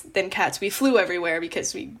 because then Cats, we flew everywhere,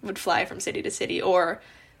 because we would fly from city to city, or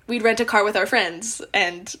we'd rent a car with our friends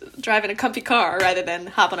and drive in a comfy car rather than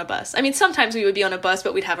hop on a bus. I mean, sometimes we would be on a bus,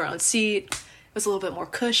 but we'd have our own seat. It was a little bit more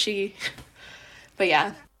cushy. But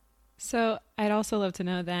yeah. So I'd also love to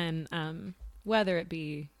know then, whether it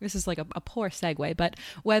be, this is like a poor segue, but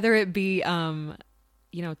whether it be,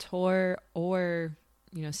 you know, tour or,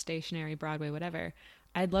 you know, stationary, Broadway, whatever,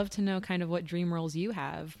 I'd love to know kind of what dream roles you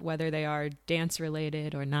have, whether they are dance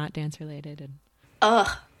related or not dance related.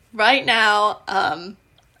 Right now,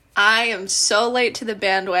 I am so late to the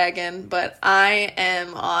bandwagon, but I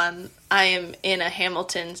am in a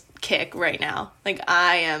Hamilton kick right now. Like,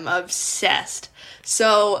 I am obsessed.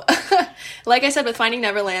 So, like I said, with Finding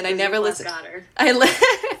Neverland, I never listened. I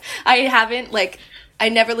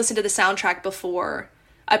never listened to the soundtrack before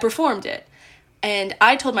I performed it. And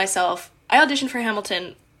I told myself, I auditioned for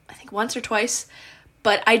Hamilton, I think once or twice,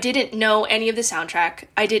 but I didn't know any of the soundtrack.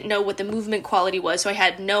 I didn't know what the movement quality was, so I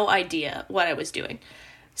had no idea what I was doing.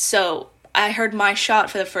 So I heard My Shot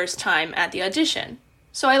for the first time at the audition.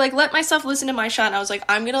 So I, like, let myself listen to My Shot, and I was like,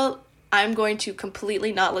 I'm going to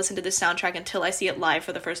completely not listen to the soundtrack until I see it live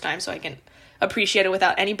for the first time, so I can appreciate it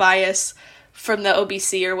without any bias from the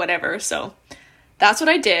OBC or whatever. So that's what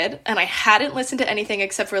I did, and I hadn't listened to anything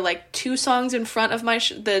except for, like, 2 songs in front of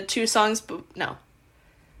the 2 songs. No.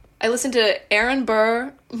 I listened to Aaron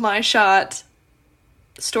Burr, My Shot,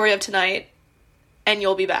 Story of Tonight, and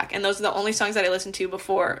You'll Be Back. And those are the only songs that I listened to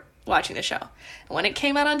before watching the show. And when it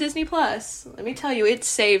came out on Disney Plus, let me tell you, it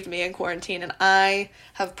saved me in quarantine, and I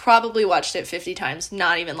have probably watched it 50 times,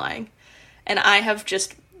 not even lying. And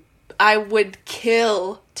I would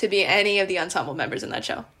kill to be any of the ensemble members in that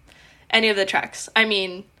show. Any of the tracks. I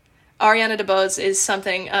mean, Ariana DeBose is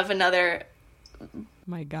something of another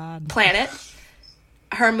my God planet.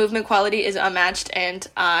 her movement quality is unmatched, and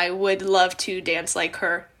I would love to dance like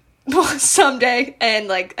her someday. And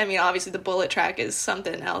like, I mean, obviously the bullet track is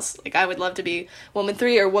something else. Like, I would love to be woman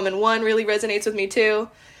 3, or woman 1 really resonates with me too.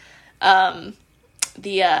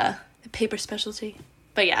 The paper specialty.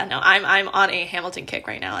 But yeah, no, I'm on a Hamilton kick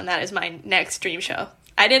right now, and that is my next dream show.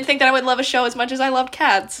 I didn't think that I would love a show as much as I loved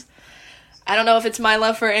Cats. I don't know if it's my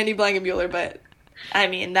love for Andy Blankenbuehler, but I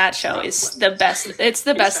mean, that show is the best. It's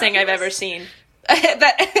the best thing I've ever seen.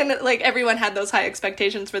 And like, everyone had those high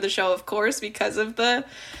expectations for the show, of course, because of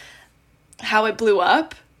how it blew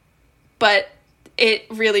up, but it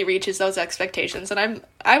really reaches those expectations, and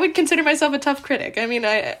I would consider myself a tough critic. I mean,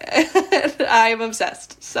 I'm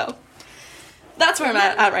obsessed, so that's where I'm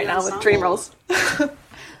at right now with dream roles.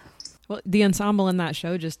 Well, the ensemble in that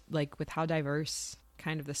show, just like with how diverse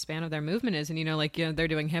kind of the span of their movement is, and like, they're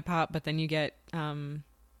doing hip hop, but then you get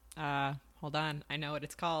hold on, I know what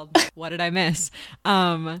it's called. What did I miss?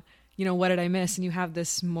 What did I miss? And you have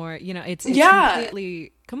this more, it's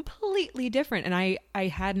completely different. And I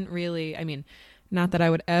hadn't really, I mean, not that I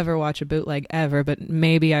would ever watch a bootleg ever, but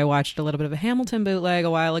maybe I watched a little bit of a Hamilton bootleg a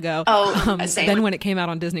while ago. Then when it came out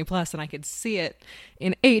on Disney Plus and I could see it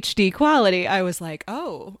in HD quality, I was like,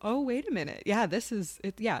 oh, wait a minute. Yeah, this is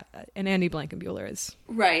it. Yeah. And Andy Blankenbuehler is.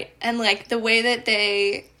 Right. And like the way that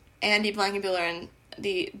Andy Blankenbuehler and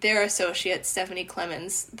their associate, Stephanie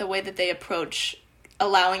Clemens, the way that they approach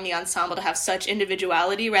allowing the ensemble to have such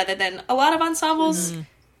individuality rather than a lot of ensembles.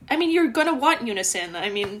 I mean, you're going to want unison. I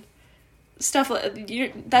mean,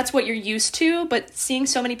 that's what you're used to, but seeing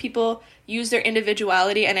so many people use their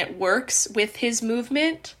individuality and it works with his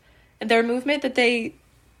movement and their movement that they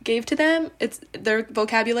gave to them, their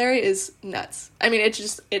vocabulary is nuts. I mean,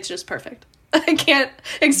 it's just perfect. I can't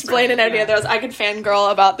explain it any of those. I could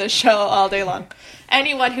fangirl about this show all day long.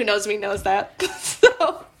 Anyone who knows me knows that.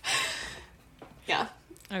 So, yeah.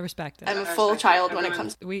 I respect it. I'm a full child when it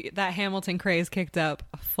comes to... That Hamilton craze kicked up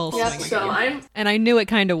full swing. Yeah, so and I knew it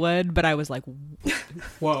kind of would, but I was like,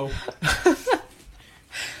 whoa.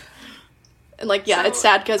 And like, yeah, it's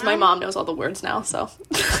sad because my mom knows all the words now, so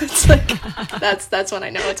it's like, that's when I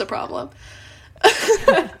know it's a problem.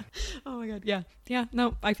 Oh my god, yeah,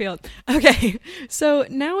 no, I feel it. Okay, so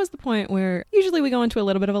now is the point where usually we go into a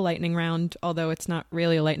little bit of a lightning round, although it's not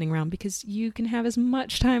really a lightning round because you can have as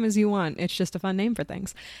much time as you want. It's just a fun name for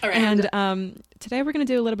things. All right. And today we're going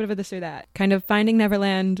to do a little bit of a this or that, kind of Finding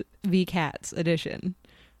Neverland v. Cats edition.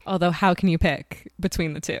 Although, how can you pick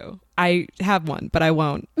between the two? I have one, but I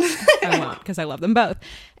won't. I won't because I love them both.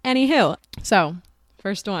 Anywho, so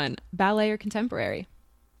first one, ballet or contemporary?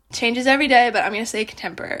 Changes every day, but I'm going to say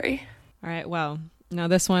contemporary. All right, well, now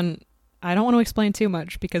this one, I don't want to explain too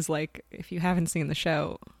much because, like, if you haven't seen the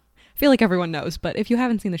show, I feel like everyone knows, but if you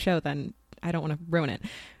haven't seen the show, then I don't want to ruin it.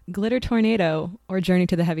 Glitter Tornado or Journey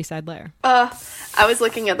to the Heaviside Lair? I was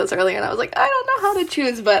looking at this earlier and I was like, I don't know how to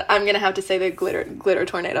choose, but I'm going to have to say the Glitter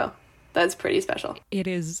Tornado. That's pretty special. It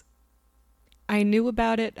is. I knew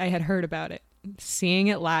about it. I had heard about it. Seeing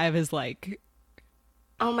it live is like...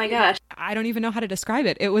 Oh my gosh. I don't even know how to describe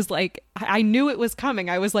it. It was like, I knew it was coming.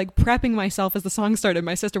 I was like prepping myself as the song started.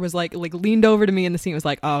 My sister was like leaned over to me in the scene, was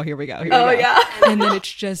like, oh, here we go. Yeah. And then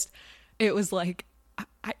it was like,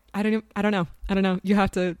 I don't know. You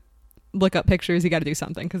have to look up pictures. You got to do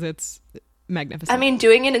something because it's magnificent. I mean,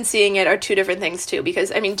 doing it and seeing it are two different things too,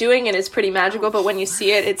 because I mean, doing it is pretty magical, but when you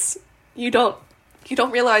see it, you don't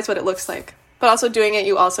realize what it looks like. But also doing it,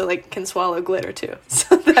 you also like can swallow glitter too.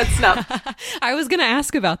 So that's not... I was going to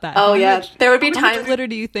ask about that. Oh, yeah. There would be times... How much glitter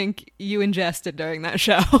do you think you ingested during that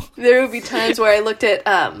show? There would be times where I looked at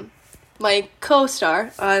my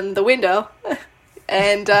co-star on the window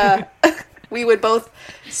and we would both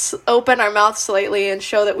open our mouths slightly and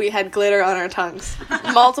show that we had glitter on our tongues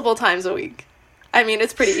multiple times a week. I mean,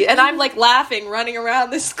 it's pretty... And I'm like laughing, running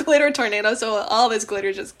around this glitter tornado, so all this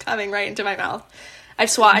glitter just coming right into my mouth. I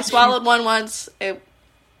swallowed one once. It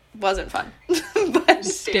wasn't fun. But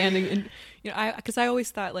standing in, because I always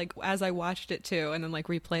thought, like, as I watched it too, and then like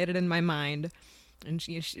replayed it in my mind, and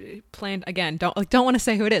she planned again. Don't want to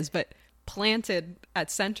say who it is, but planted at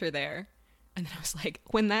center there, and then I was like,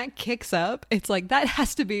 when that kicks up, it's like that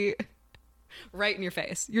has to be right in your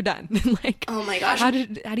face. You're done. Like, oh my gosh, how do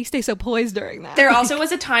you stay so poised during that? There also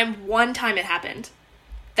was one time it happened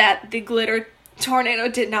that the glitter tornado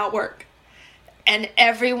did not work. And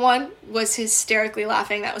everyone was hysterically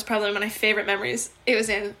laughing. That was probably one of my favorite memories. It was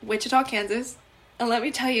in Wichita, Kansas. And let me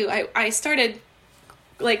tell you, I started,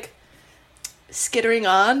 like, skittering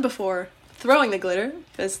on before throwing the glitter,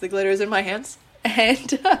 because the glitter is in my hands.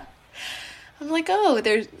 And I'm like, oh,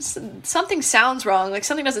 there's something sounds wrong. Like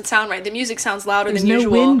something doesn't sound right. The music sounds louder There's than no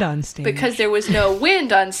usual. wind on stage. Because there was no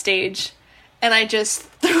wind on stage. And I just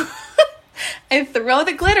I throw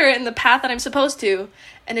the glitter in the path that I'm supposed to,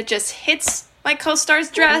 and it just hits my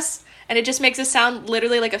co-star's dress, and it just makes a sound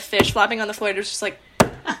literally like a fish flopping on the floor. It was just like,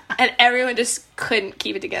 and everyone just couldn't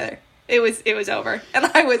keep it together. It was over.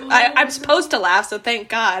 And I'm supposed to laugh, so thank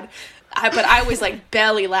God. But I was like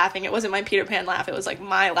belly laughing. It wasn't my Peter Pan laugh. It was like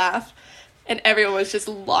my laugh. And everyone was just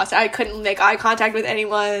lost. I couldn't make eye contact with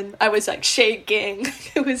anyone. I was like shaking.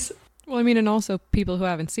 It was... Well, I mean, and also people who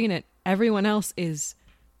haven't seen it, everyone else is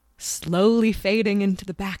slowly fading into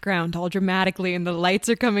the background all dramatically, and the lights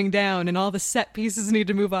are coming down, and all the set pieces need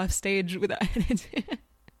to move off stage with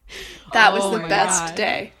That was Oh the my best God.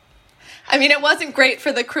 day. I mean, it wasn't great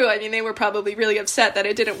for the crew. I mean, they were probably really upset that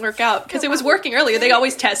it didn't work out because it was working earlier. They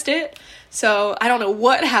always test it. So I don't know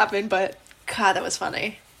what happened, but God, that was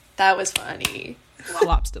funny. That was funny.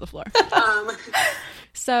 flops to the floor.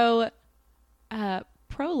 So,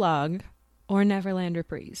 prologue or Neverland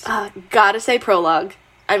Reprise? Gotta say prologue.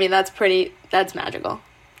 I mean, that's magical.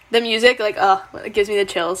 The music, like, it gives me the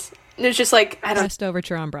chills. And it's just like, I don't... Best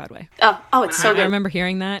overture on Broadway. Oh, it's so I good. remember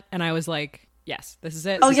hearing that, and I was like, yes, this is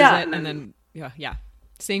it. Oh, This yeah. is it. And then, yeah.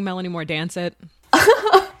 Seeing Melanie Moore dance it.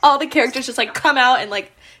 All the characters just like come out and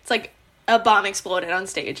like it's like a bomb exploded on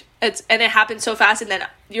stage. And it happened so fast, and then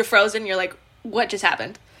you're frozen. You're like, what just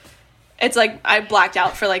happened? It's like I blacked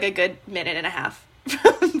out for like a good minute and a half.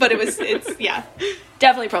 But it's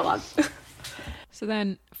definitely prologue. So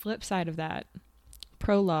then, flip side of that,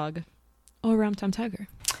 prologue or Rum Tum Tugger?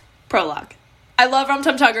 Prologue. I love Rum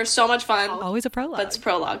Tum Tugger. So much fun. Always a prologue. But it's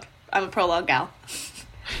prologue. I'm a prologue gal.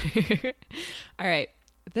 All right.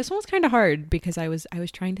 This one's kind of hard because I was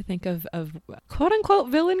trying to think of quote unquote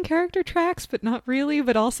villain character tracks, but not really.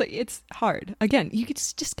 But also, it's hard. Again, you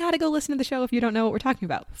just got to go listen to the show if you don't know what we're talking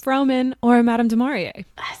about. Fromen or Madame du Maurier?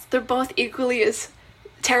 They're both equally as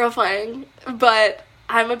terrifying, but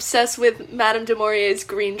I'm obsessed with Madame du Maurier's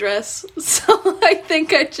green dress. So I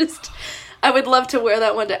think I would love to wear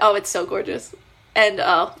that one day. Oh, it's so gorgeous. And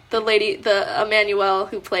the Emmanuel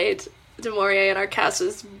who played du Maurier in our cast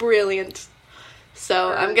was brilliant.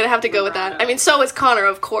 So I'm going to have to go with that. I mean, so is Connor,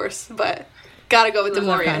 of course, but got to go with du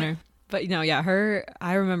Love Maurier. Connor. But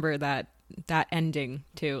I remember that ending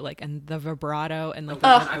too, like, and the vibrato and like,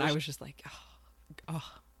 and I was just like, oh,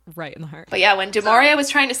 right in the heart. But yeah, when du Maurier was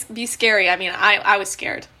trying to be scary, I mean, I was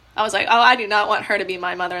scared. I was like, oh, I do not want her to be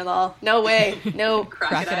my mother-in-law. No way. No.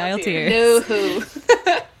 Crocodile tears. No.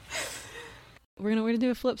 We're gonna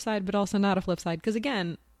do a flip side, but also not a flip side, because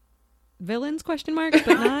again, villains question mark,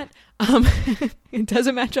 but not. It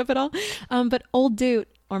doesn't match up at all. But Old Dude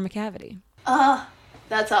or Macavity?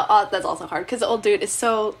 That's also hard because the Old Dude is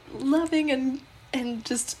so loving and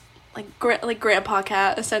just like grandpa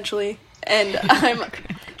cat essentially. And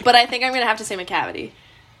but I think I'm gonna have to say Macavity.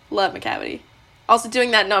 Love Macavity. Also,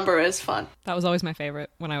 doing that number is fun. That was always my favorite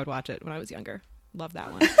when I would watch it when I was younger. Love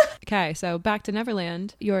that one. Okay, so back to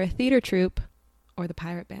Neverland. You're a theater troupe or the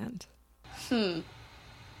pirate band?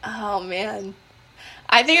 Oh man,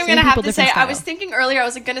 I think I'm Same gonna have people, to say. different I was style. thinking earlier I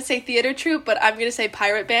was gonna say theater troupe, but I'm gonna say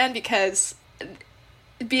pirate band because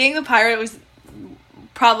being the pirate was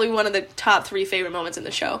probably one of the top 3 favorite moments in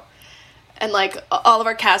the show. And like all of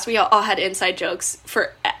our cast, we all had inside jokes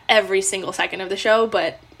for every single second of the show.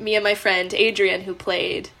 But me and my friend Adrian, who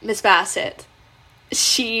played Miss Bassett,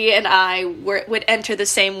 she and I would enter the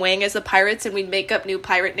same wing as the pirates, and we'd make up new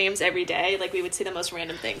pirate names every day. Like we would say the most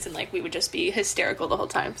random things, and like we would just be hysterical the whole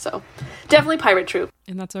time. So definitely pirate troupe.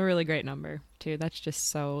 And that's a really great number too. That's just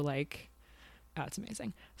so like, oh, it's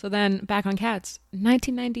amazing. So then back on Cats,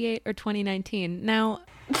 1998 or 2019. Now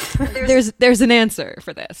there's an answer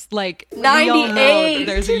for this. Like we all know that 98.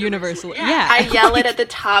 there's a universal. Yeah, I yell it at the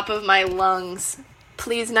top of my lungs.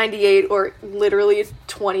 Please 98 or literally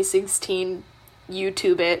 2016.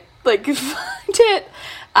 YouTube it. Like find it.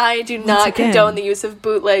 I do not again, condone the use of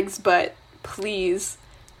bootlegs, but please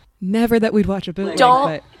Never that we'd watch a bootleg.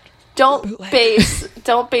 Don't- but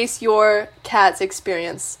don't base your Cats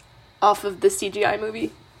experience off of the CGI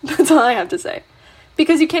movie. That's all I have to say.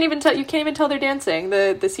 Because you can't even tell they're dancing.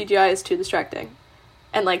 The CGI is too distracting.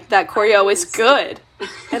 And like that choreo is good.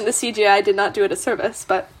 And the CGI did not do it a service,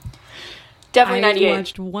 but definitely I 98.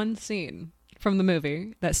 watched one scene from the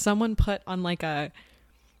movie that someone put on like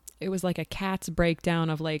it was like a Cats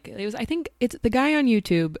breakdown of like, it was, I think it's the guy on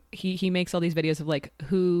YouTube, he makes all these videos of like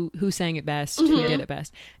who sang it best, who did it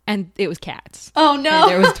best, and it was Cats. Oh no.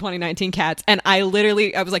 And there was 2019 Cats, and I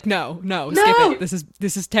was like, no, skip it.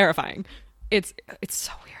 This is terrifying. It's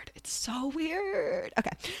so weird. It's so weird.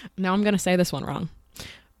 Okay, now I'm gonna say this one wrong,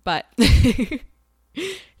 But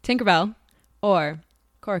Tinkerbell or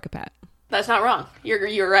Coricopat. That's not wrong.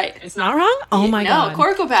 You're right. It's not wrong? Oh my god. No,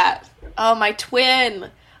 Coricopat. Oh, my twin.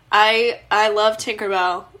 I love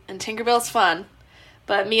Tinkerbell, and Tinkerbell's fun.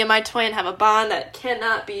 But me and my twin have a bond that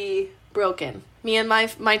cannot be broken. Me and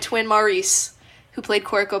my twin Maurice, who played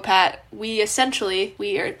Coricopat, we are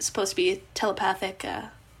supposed to be telepathic,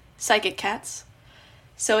 psychic cats.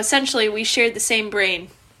 So essentially, we shared the same brain.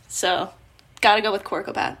 So, gotta go with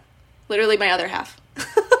Coricopat. Literally my other half.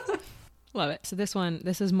 Love it. So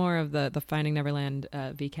this is more of the Finding Neverland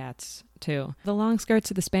VCats too. The long skirts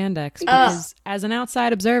of the spandex, because as an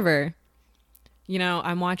outside observer, you know,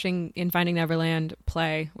 I'm watching in Finding Neverland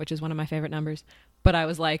play, which is one of my favorite numbers, but I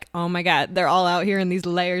was like, oh my god, they're all out here in these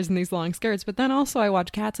layers and these long skirts. But then also I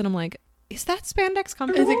watch Cats and I'm like, is that spandex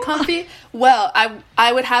comfortable? Is it comfy? Well,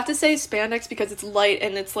 I would have to say spandex because it's light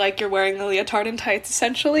and it's like you're wearing a leotard and tights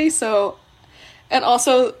essentially. So, and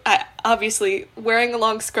also, obviously, wearing a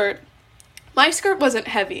long skirt. My skirt wasn't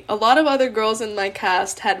heavy. A lot of other girls in my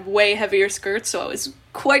cast had way heavier skirts, so I was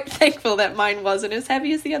quite thankful that mine wasn't as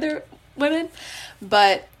heavy as the other women.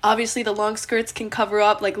 But obviously the long skirts can cover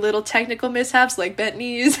up like little technical mishaps like bent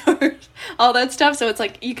knees or all that stuff, so it's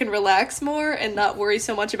like you can relax more and not worry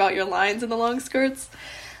so much about your lines in the long skirts.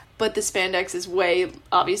 But the spandex is way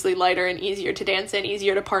obviously lighter and easier to dance in,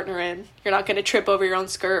 easier to partner in. You're not going to trip over your own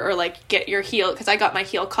skirt or like get your heel, because I got my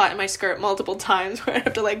heel caught in my skirt multiple times where I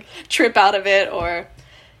have to like trip out of it or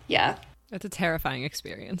yeah. It's a terrifying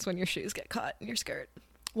experience when your shoes get caught in your skirt.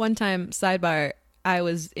 One time, sidebar, I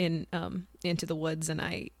was in Into the Woods and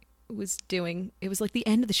I was doing, it was like the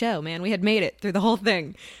end of the show, man. We had made it through the whole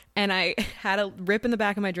thing. And I had a rip in the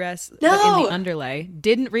back of my dress, but in the underlay.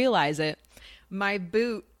 Didn't realize it. My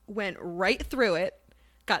boot went right through it,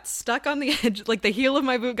 got stuck on the edge, like the heel of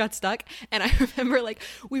my boot got stuck. And I remember like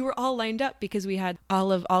we were all lined up because we had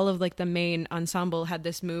all of like the main ensemble had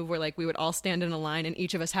this move where like we would all stand in a line and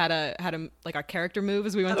each of us had a like our character move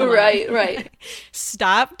as we went through. Right.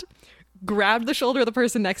 Stopped, grabbed the shoulder of the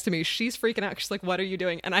person next to me. She's freaking out. She's like, what are you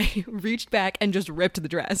doing? And I reached back and just ripped the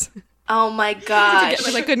dress. Oh my gosh.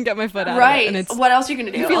 Because I couldn't get my foot out right. of it. And what else are you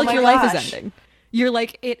going to do? You feel like your life is ending. You're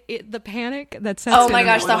like, the panic that sets in. Oh my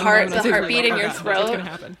gosh, the heartbeat in your throat. What's going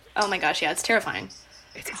to happen? Oh my gosh, yeah, it's terrifying.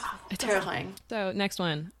 It's terrifying. So, next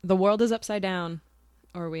one. The World is Upside Down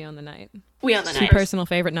or We Own the Night? We Own the Night. Two personal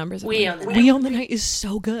favorite numbers. We Own the Night. We Own the Night is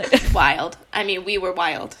so good. Wild. I mean, we were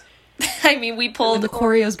wild. I mean, we pulled the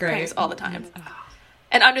choreo's great all the time.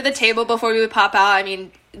 And under the table before we would pop out, I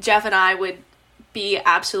mean, Jeff and I would be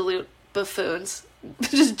absolute buffoons.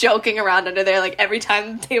 Just joking around under there. Like, every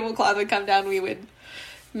time the tablecloth would come down, we would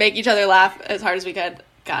make each other laugh as hard as we could.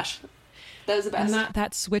 Gosh, that was the best. And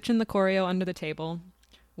that switch in the choreo under the table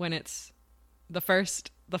when it's the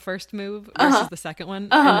first move versus the second one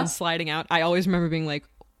and then sliding out. I always remember being like,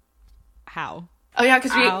 how? Oh yeah,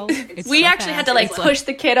 because we so actually had to like push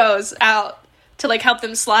the kiddos out to like help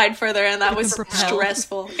them slide further, and that was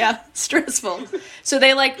stressful. Yeah, stressful. So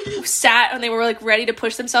they like sat and they were like ready to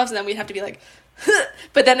push themselves, and then we'd have to be like,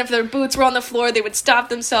 but then if their boots were on the floor, they would stop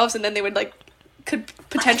themselves, and then they would like could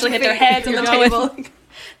potentially hit their heads on the table.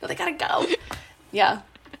 No, they gotta go. Yeah,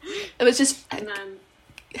 it was just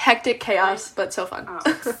hectic chaos, but so fun.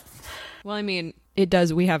 Well, I mean, it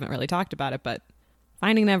does. We haven't really talked about it, but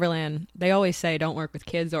Finding Neverland, they always say don't work with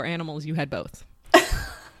kids or animals. You had both.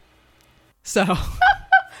 So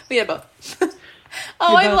we had both.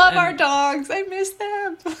 Oh, I love our dogs. I miss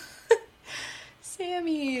them.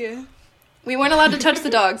 Sammy. We weren't allowed to touch the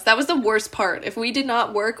dogs. That was the worst part. If we did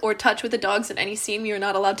not work or touch with the dogs in any scene, we were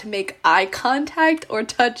not allowed to make eye contact or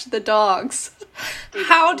touch the dogs.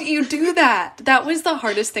 How do you do that? That was the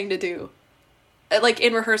hardest thing to do. Like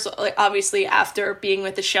in rehearsal, like obviously after being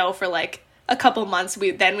with the show for like a couple months,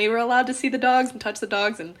 we were allowed to see the dogs and touch the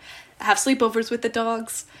dogs and have sleepovers with the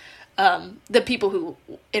dogs. The people who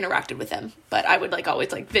interacted with them, but I would like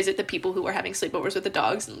always like visit the people who were having sleepovers with the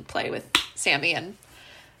dogs and play with Sammy and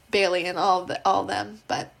Bailey and all of them.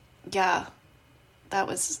 But yeah, that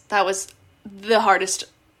was the hardest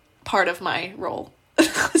part of my role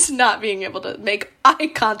was not being able to make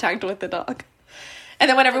eye contact with the dog. And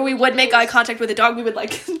then whenever we would make eye contact with the dog, we would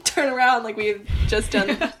like turn around like we had just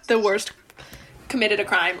done the worst, committed a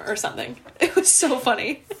crime or something. It was so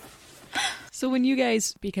funny. So when you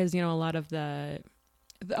guys, because you know a lot of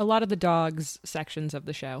the dogs sections of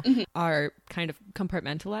the show are kind of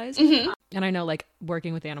compartmentalized, and I know like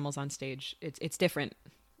working with animals on stage, it's different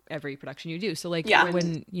every production you do. So like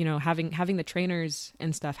when you know having the trainers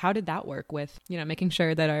and stuff, how did that work with making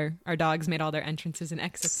sure that our dogs made all their entrances and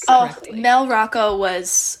exits correctly? Oh, Mel Rocco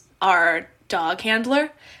was our dog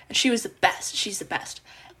handler, and she was the best. She's the best.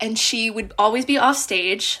 and she would always be off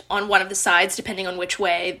stage on one of the sides, depending on which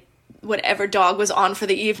way whatever dog was on for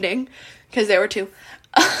the evening, because there were two,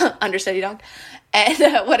 understudy dog,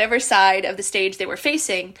 and whatever side of the stage they were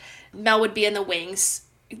facing, Mel would be in the wings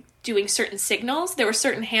doing certain signals. There were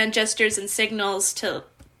certain hand gestures and signals to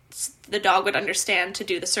the dog would understand to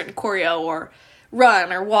do the certain choreo or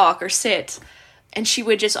run or walk or sit. And she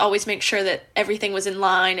would just always make sure that everything was in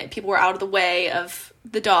line and people were out of the way of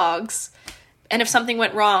the dogs. And if something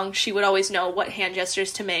went wrong, she would always know what hand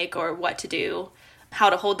gestures to make or what to do, how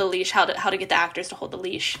to hold the leash, how to get the actors to hold the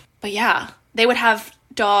leash. But yeah, they would have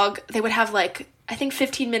like, I think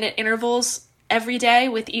 15-minute intervals every day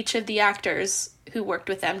with each of the actors who worked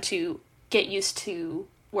with them to get used to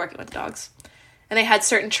working with dogs. And they had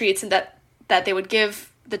certain treats and that they would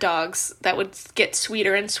give the dogs that would get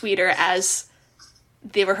sweeter and sweeter as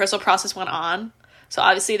the rehearsal process went on. So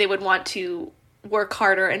obviously they would want to work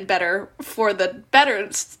harder and better for the better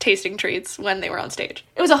tasting treats when they were on stage.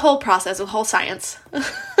 It was a whole process, a whole science.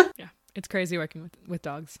 Yeah, it's crazy working with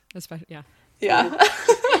dogs, especially. Yeah. Yeah.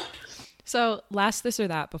 So last this or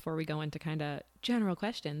that before we go into kind of general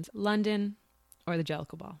questions. London or the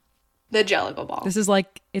Jellicle Ball? The Jellicle Ball. This is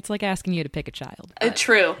it's like asking you to pick a child.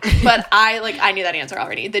 True. But I knew that answer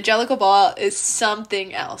already. The Jellicle Ball is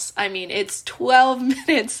something else. I mean, it's 12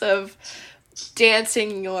 minutes of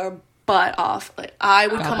dancing your butt off. Like, I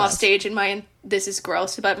would come off stage and this is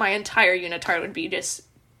gross, but my entire unitard would be just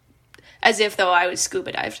as if though I was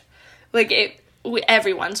scuba dived. Like,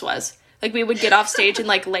 everyone's was. Like, we would get off stage and,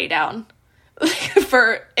 like, lay down.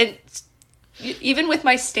 And even with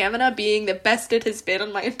my stamina being the best it has been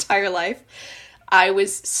in my entire life, I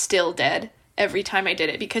was still dead every time I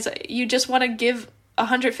did it because you just want to give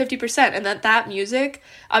 150%. And that music,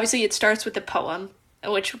 obviously it starts with the poem,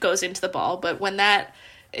 which goes into the ball, but when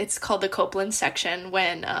it's called the Copeland section,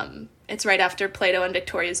 when it's right after Plato and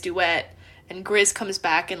Victoria's duet, and Grizz comes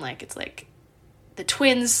back and, like, it's like the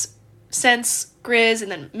twins sense Grizz,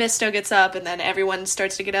 and then Misto gets up, and then everyone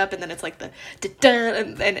starts to get up, and then it's like the da-da,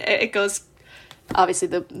 and it goes, obviously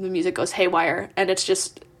the music goes haywire, and it's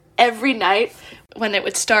just every night when it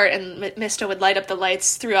would start and Misto would light up the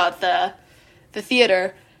lights throughout the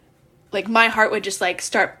theater, like, my heart would just, like,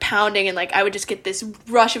 start pounding, and, like, I would just get this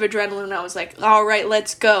rush of adrenaline, and I was like, all right,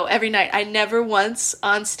 let's go, every night. I never once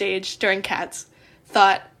on stage during Cats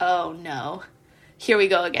thought, oh no, here we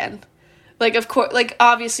go again. Like, of course, like,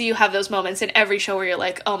 obviously you have those moments in every show where you're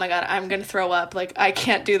like, oh my god, I'm gonna throw up, like, I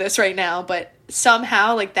can't do this right now, but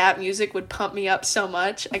somehow, like, that music would pump me up so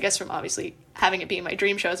much, I guess from obviously having it be my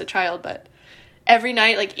dream show as a child, but every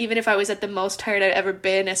night, like, even if I was at the most tired I'd ever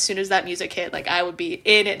been, as soon as that music hit, like, I would be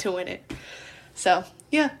in it to win it. So,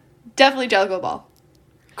 yeah, definitely Jellicle Ball.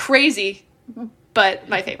 Crazy, but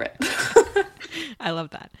my favorite. I love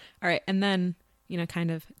that. All right, and then, kind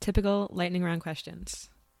of typical lightning round questions.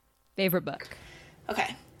 Favorite book?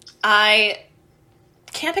 Okay. I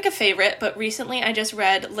can't pick a favorite, but recently I just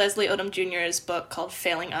read Leslie Odom Jr.'s book called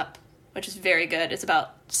Failing Up, which is very good. It's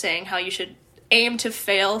about saying how you should aim to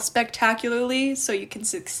fail spectacularly so you can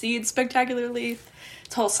succeed spectacularly.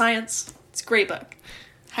 It's whole science. It's a great book.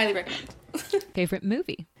 Highly recommend. Favorite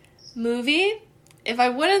movie? Movie? If I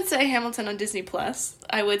wouldn't say Hamilton on Disney Plus,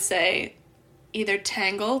 I would say either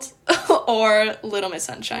Tangled or Little Miss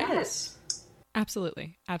Sunshine. Yes.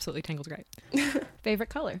 Absolutely. Absolutely. Tangled's great. Favorite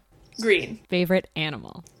color? Green. Favorite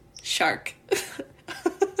animal? Shark.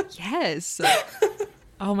 Yes.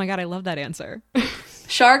 Oh my god, I love that answer.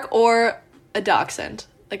 Shark or a dachshund,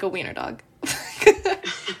 like a wiener dog.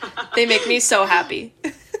 They make me so happy.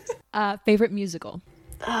 Favorite musical?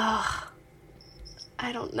 I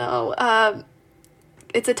don't know.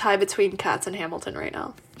 It's a tie between Cats and Hamilton right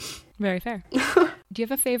now. Very fair. Do you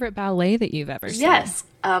have a favorite ballet that you've ever seen? Yes.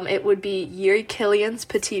 It would be Yuri Killian's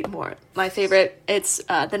Petite Mort. My favorite. It's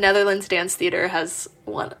the Netherlands Dance Theater has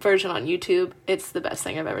one version on YouTube. It's the best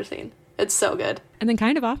thing I've ever seen. It's so good. And then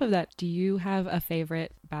kind of off of that, do you have a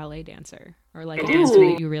favorite ballet dancer? Or like a dancer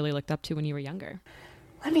that you really looked up to when you were younger?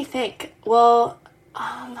 Let me think. Well,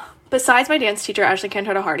 besides my dance teacher, Ashley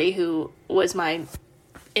Cantata Hardy, who was my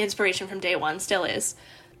inspiration from day one, still is,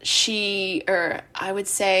 I would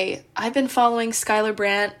say, I've been following Skylar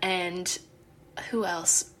Brandt and who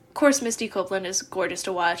else? Of course, Misty Copeland is gorgeous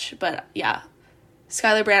to watch, but yeah.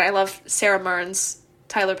 Skylar Brandt, I love Sarah Mearns,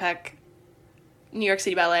 Tyler Peck, New York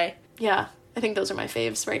City Ballet. Yeah, I think those are my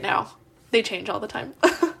faves right now. They change all the time.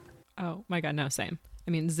 Oh my god, no, same.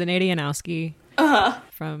 I mean, Zinaida Yanowski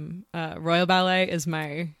from Royal Ballet is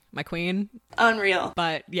my queen. Unreal.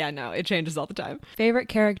 But yeah, no, it changes all the time. Favorite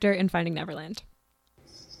character in Finding Neverland?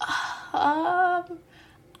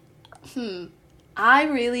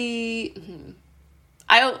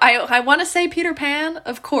 I want to say Peter Pan,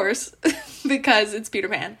 of course, because it's Peter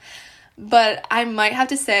Pan. But I might have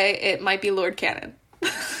to say it might be Lord Cannon.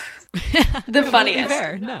 The funniest.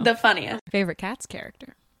 Fair, no. The funniest. Favorite Cats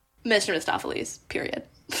character? Mr. Mistopheles, period.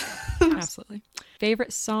 Absolutely.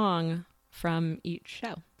 Favorite song from each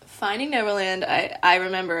show? Finding Neverland, I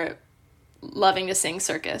remember loving to sing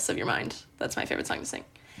Circus of Your Mind. That's my favorite song to sing.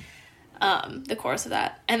 The chorus of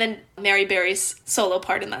that. And then Mary Berry's solo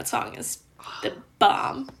part in that song is the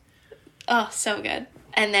bomb. Oh, so good.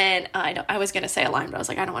 And then I was going to say a line, but I was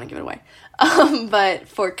like, I don't want to give it away. But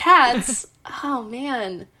for Cats, oh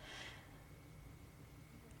man.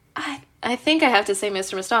 I think I have to say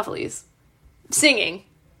Mr. Mistopheles. Singing.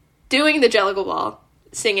 Doing the Jellicle Ball.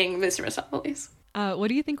 Singing Mr. Mistopheles. What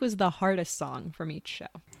do you think was the hardest song from each show?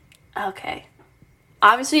 Okay.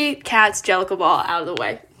 Obviously, Cats, Jellicle Ball, out of the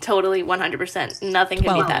way. Totally, 100%. Nothing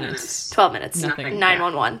can beat that. minutes. 12 minutes. Nothing.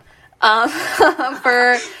 911.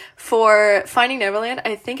 For Finding Neverland,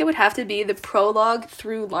 I think it would have to be the prologue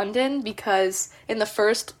through London, because in the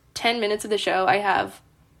first 10 minutes of the show, I have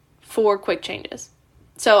 4 quick changes.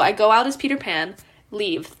 So I go out as Peter Pan,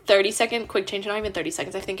 leave, 30-second quick change, not even 30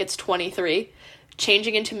 seconds, I think it's 23,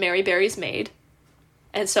 changing into Mary Berry's maid.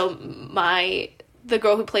 And so the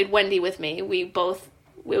girl who played Wendy with me,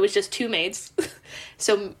 it was just 2 maids.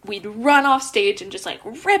 So we'd run off stage and just, like,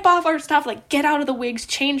 rip off our stuff, like, get out of the wigs,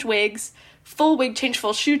 change wigs, full wig change,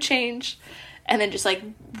 full shoe change, and then just, like,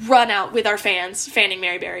 run out with our fans, fanning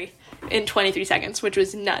Mary Berry in 23 seconds, which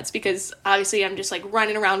was nuts, because obviously I'm just, like,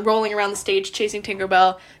 running around, rolling around the stage, chasing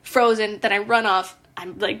Tinkerbell, frozen, then I run off,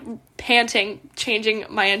 I'm, like, panting, changing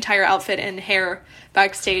my entire outfit and hair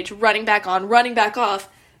backstage, running back on, running back off,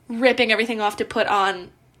 ripping everything off to put on,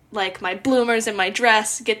 like, my bloomers and my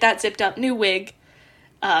dress, get that zipped up, new wig,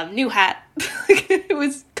 new hat, it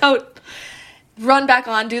was coat, run back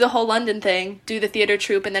on, do the whole London thing, do the theater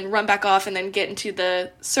troupe, and then run back off, and then get into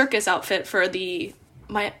the circus outfit for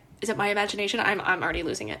is it My Imagination? I'm already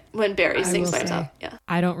losing it. When Barry sings by himself. Yeah.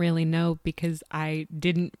 I don't really know, because I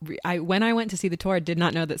didn't. When I went to see the tour, I did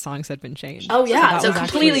not know that songs had been changed. Oh yeah, So it's a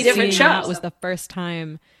completely different show. That was the first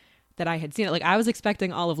time that I had seen it. Like, I was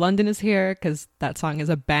expecting All of London Is Here, because that song is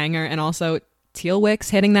a banger, and also Teal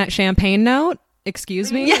Wicks hitting that champagne note.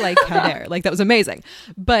 Excuse me, like, how dare? Like, that was amazing.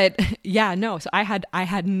 But yeah, no. So I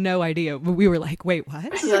had no idea. We were like, wait, what?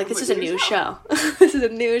 You're like, this is a new show. This is a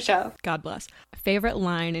new show. God bless. Favorite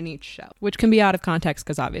line in each show, which can be out of context,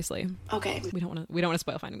 because obviously Okay. we don't want to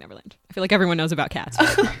spoil Finding Neverland. I feel like everyone knows about cats.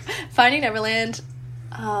 Finding Neverland.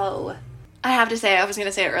 Oh, I have to say, I was going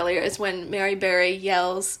to say it earlier, is when Mary Berry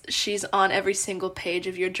yells, "She's on every single page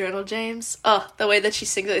of your journal, James." Oh, the way that she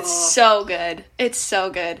sings it, it's so good. It's so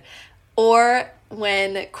good. Or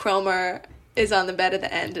when Cromer is on the bed at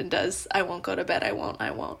the end and does, "I won't go to bed, I won't.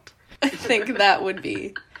 I think that would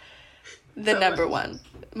be the number one.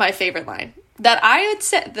 My favorite line. That I would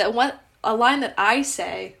say, a line that I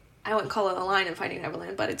say, I wouldn't call it a line in Finding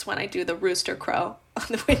Neverland, but it's when I do the rooster crow on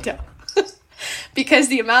the window. Because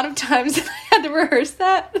the amount of times that I had to rehearse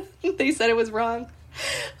that, they said it was wrong.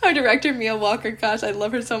 Our director, Mia Walker, gosh, I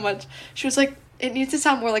love her so much. She was like, it needs to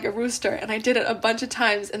sound more like a rooster. And I did it a bunch of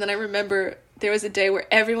times. And then I remember there was a day where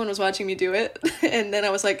everyone was watching me do it. And then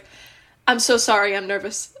I was like, "I'm so sorry, I'm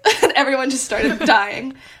nervous." And everyone just started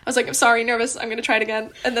dying. I was like, "I'm sorry, nervous, I'm going to try it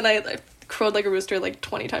again." And then I crowed like a rooster like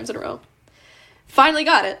 20 times in a row. Finally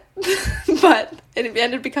got it. But it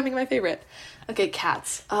ended up becoming my favorite. Okay,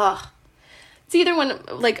 cats. Ugh. It's either when,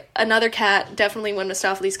 like, another cat, definitely when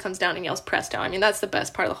Mistopheles comes down and yells "Presto." I mean, that's the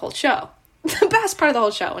best part of the whole show. The best part of the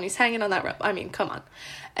whole show, when he's hanging on that rope. I mean, come on.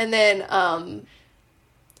 And then,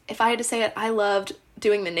 if I had to say it, I loved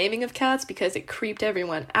doing the naming of cats, because it creeped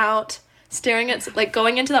everyone out. Staring at, like,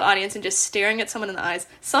 going into the audience and just staring at someone in the eyes.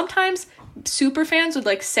 Sometimes super fans would,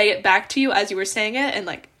 like, say it back to you as you were saying it, and,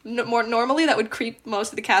 like, more normally that would creep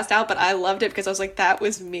most of the cast out, but I loved it because I was like, that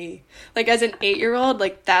was me. Like, as an 8-year-old,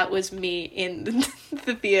 like, that was me in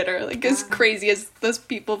the theater. Like, as crazy as those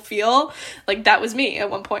people feel, like, that was me at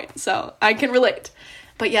one point. So I can relate.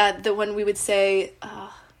 But yeah, the one we would say,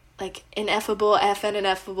 like, ineffable, FN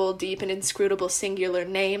ineffable, deep and inscrutable singular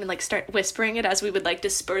name, and, like, start whispering it as we would, like,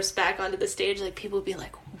 disperse back onto the stage. Like, people would be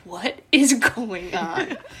like, what is going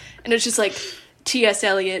on? And it's just like T.S.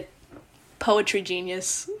 Eliot, poetry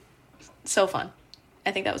genius. So fun.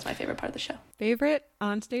 I think that was my favorite part of the show. Favorite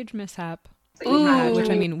onstage mishap? Ooh.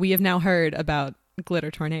 Which, I mean, we have now heard about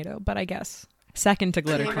Glitter Tornado, but I guess second to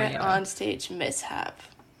Glitter Favorite Tornado. onstage mishap.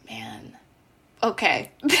 Man.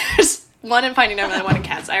 Okay. There's one in Finding Neverland, one in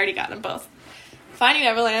Cats. I already got them both. Finding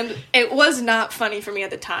Neverland, it was not funny for me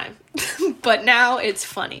at the time, but now it's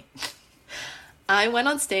funny. I went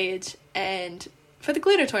on stage and for the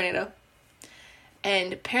glitter tornado.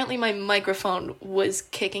 And apparently my microphone was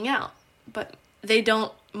kicking out, but they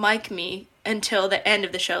don't mic me until the end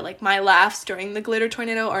of the show. Like, my laughs during the glitter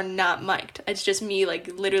tornado are not mic'd. It's just me, like,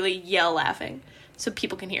 literally yell laughing so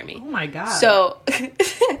people can hear me. Oh my God. So,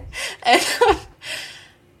 and,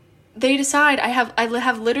 they decide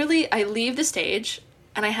I leave the stage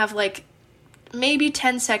and I have like maybe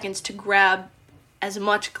 10 seconds to grab as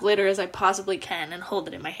much glitter as I possibly can and hold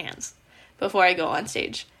it in my hands before I go on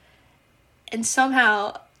stage. And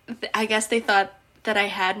somehow, I guess they thought that I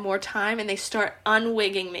had more time, and they start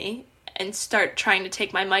unwigging me and start trying to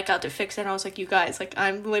take my mic out to fix it. And I was like, you guys, like,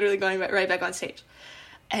 I'm literally going right back on stage.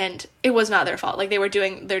 And it was not their fault. Like, they were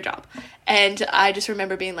doing their job. And I just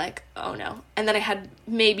remember being like, oh no. And then I had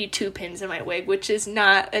maybe 2 pins in my wig, which is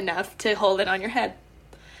not enough to hold it on your head.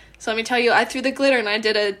 So let me tell you, I threw the glitter and I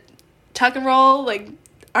did a tuck and roll, like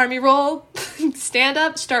army roll, stand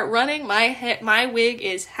up, start running. My wig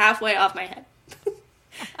is halfway off my head.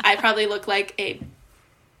 I probably look like a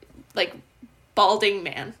balding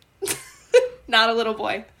man, not a little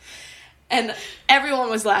boy. And everyone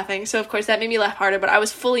was laughing, so of course that made me laugh harder, but I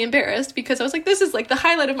was fully embarrassed because I was like, this is like the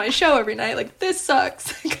highlight of my show every night. Like, this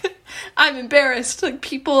sucks. I'm embarrassed. Like,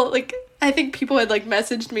 people, like, I think people had like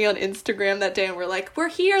messaged me on Instagram that day and were like, we're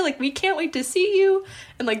here, like, we can't wait to see you.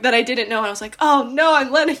 And like, that I didn't know. And I was like, oh no, I'm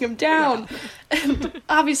letting him down. Yeah. And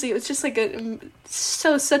obviously it was just like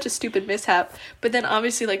such a stupid mishap. But then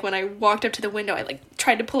obviously, like, when I walked up to the window, I like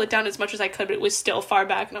tried to pull it down as much as I could, but it was still far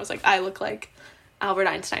back. And I was like, I look like Albert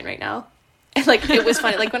Einstein right now. And like, it was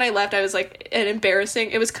funny. Like, when I left, I was like,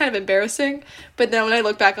 it was kind of embarrassing. But then when I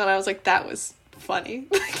look back on it, I was like, that was funny.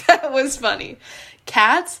 That was funny.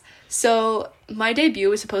 Cats. So my debut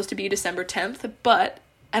was supposed to be December 10th,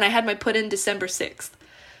 and I had my put-in December 6th.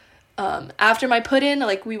 After my put-in,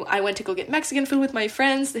 like, I went to go get Mexican food with my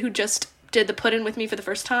friends who just did the put-in with me for the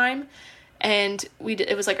first time. And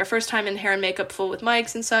it was like our first time in hair and makeup full with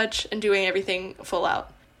mics and such, and doing everything full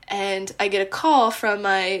out. And I get a call from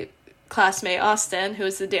my classmate Austin, who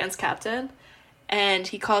is the dance captain, and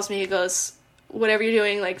he calls me. He goes, whatever you're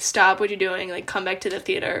doing, like, stop what you're doing, like, come back to the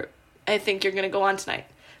theater. I think you're gonna go on tonight.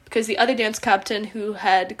 Because the other dance captain who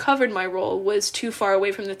had covered my role was too far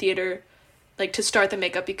away from the theater, like, to start the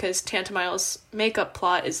makeup, because Tantomile's makeup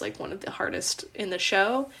plot is like one of the hardest in the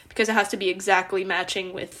show, because it has to be exactly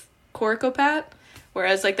matching with Coricopat,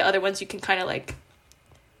 whereas like the other ones you can kind of like,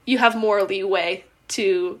 you have more leeway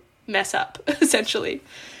to mess up, essentially.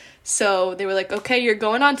 So they were like, okay, you're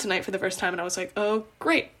going on tonight for the first time. And I was like, oh,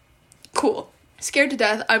 great. Cool. Scared to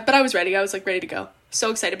death, but I was ready. I was, like, ready to go.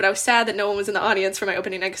 So excited. But I was sad that no one was in the audience for my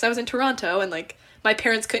opening night, because I was in Toronto, and, like, my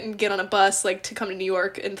parents couldn't get on a bus, like, to come to New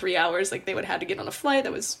York in 3 hours. Like, they would have to get on a flight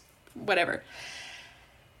that was whatever.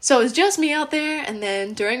 So it was just me out there, and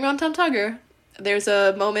then during Rum Tum Tugger, there's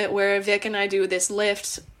a moment where Vic and I do this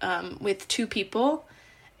lift with 2 people.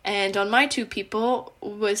 And on my 2 people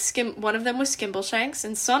one of them was Skimbleshanks,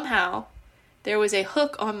 and somehow there was a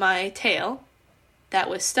hook on my tail that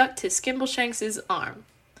was stuck to Skimbleshanks' arm.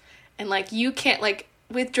 And, like, you can't, like,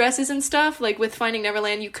 with dresses and stuff, like, with Finding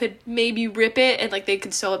Neverland, you could maybe rip it, and, like, they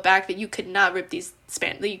could sew it back, but you could not rip these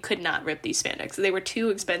spandex. They were too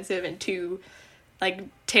expensive and too, like,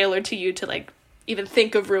 tailored to you to, like, even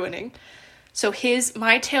think of ruining. So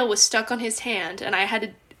my tail was stuck on his hand, and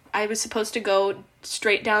I was supposed to go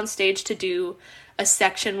straight down stage to do a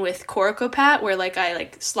section with Coricopat, where, like, I,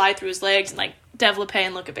 like, slide through his legs and, like, develope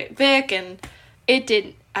and look at Vic, and it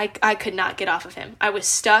didn't. I could not get off of him. I was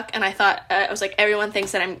stuck, and I thought, I was like, everyone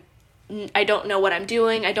thinks that I don't know what I'm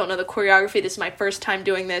doing. I don't know the choreography. This is my first time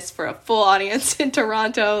doing this for a full audience in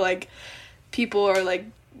Toronto. Like, people are, like,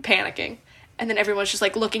 panicking. And then everyone's just,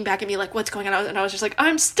 like, looking back at me, like, what's going on? And I was just like,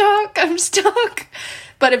 I'm stuck.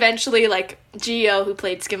 But eventually, like, Gio, who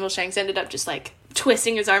played Skimbleshanks, ended up just, like,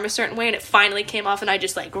 twisting his arm a certain way, and it finally came off, and I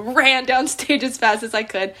just, like, ran down stage as fast as I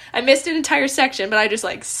could. I missed an entire section, but I just,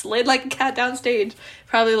 like, slid like a cat down stage.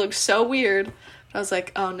 Probably looked so weird. I was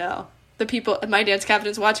like, oh no. The people, my dance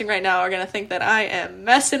captains watching right now are gonna think that I am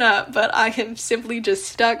messing up, but I am simply just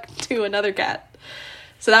stuck to another cat.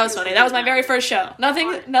 So that was funny. That was my very first show.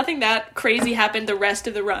 Nothing that crazy happened the rest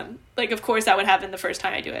of the run. Like, of course that would happen the first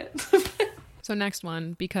time I do it. So next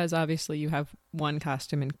one, because obviously you have one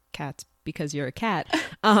costume in Cats because you're a cat.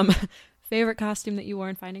 Favorite costume that you wore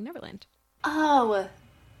in Finding Neverland? Oh,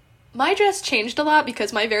 my dress changed a lot,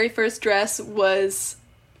 because my very first dress was,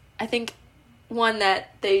 I think, one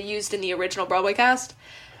that they used in the original Broadway cast.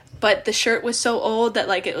 But the shirt was so old that,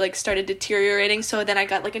 like, it, like, started deteriorating, so then I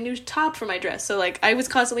got, like, a new top for my dress. So, like, I was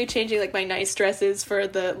constantly changing, like, my nice dresses for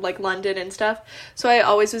the, like, London and stuff. So I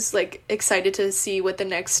always was, like, excited to see what the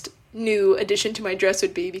next new addition to my dress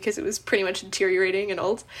would be because it was pretty much deteriorating and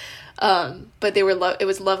old. But they were it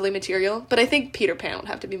was lovely material. But I think Peter Pan would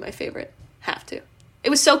have to be my favorite. Have to. It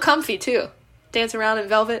was so comfy too. Dance around in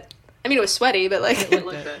velvet. I mean, it was sweaty, but like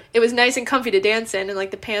it was nice and comfy to dance in, and like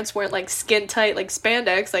the pants weren't like skin tight like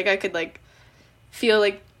spandex. Like I could like feel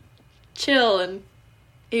like chill and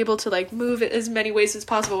able to like move it as many ways as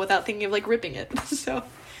possible without thinking of like ripping it. So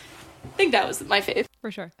I think that was my fave. For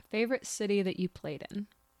sure. Favorite city that you played in,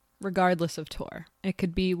 regardless of tour. It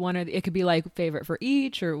could be one or it could be like favorite for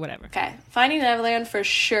each or whatever. Okay, Finding Neverland for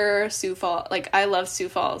sure. Sioux Falls. Like I love Sioux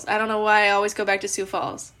Falls. I don't know why I always go back to Sioux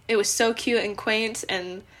Falls. It was so cute and quaint,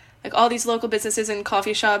 and like all these local businesses and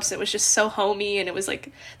coffee shops. It was just so homey, and it was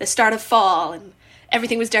like the start of fall, and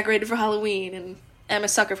everything was decorated for Halloween, and I'm a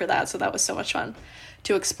sucker for that. So that was so much fun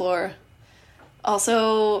to explore.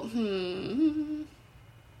 Also,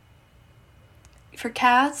 for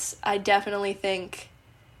cats, I definitely think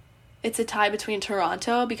it's a tie between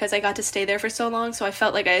Toronto because I got to stay there for so long, so I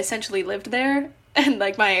felt like I essentially lived there, and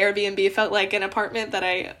like my Airbnb felt like an apartment that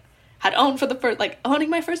I had owned for the first, like owning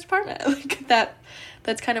my first apartment. Like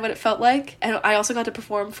that's kind of what it felt like. And I also got to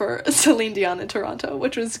perform for Celine Dion in Toronto,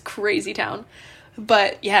 which was crazy town.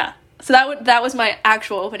 But yeah, so that was my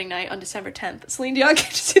actual opening night on December 10th. Celine Dion came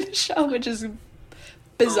to see the show, which is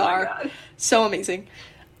bizarre. Oh my God. So amazing.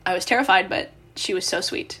 I was terrified, but she was so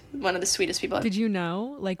sweet. One of the sweetest people. Did you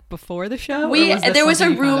know, like, before the show? There was a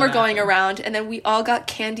something you found rumor out going after? around, and then we all got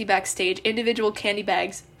candy backstage, individual candy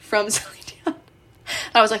bags from Celine Dion.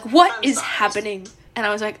 And I was like, what I'm is sorry. happening? And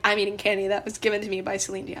I was like, I'm eating candy that was given to me by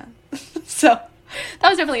Celine Dion. So that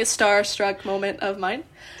was definitely a starstruck moment of mine.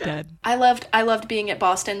 Dead. I loved being at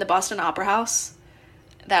Boston, the Boston Opera House.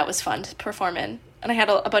 That was fun to perform in. And I had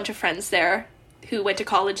a bunch of friends there who went to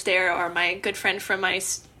college there, or my good friend from my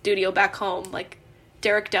studio back home, like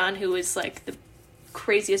Derek Dunn, who is like the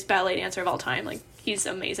craziest ballet dancer of all time. Like, he's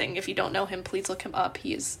amazing. If you don't know him, please look him up.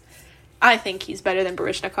 I think he's better than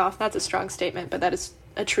Baryshnikov. That's a strong statement, but that is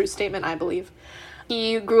a true statement, I believe.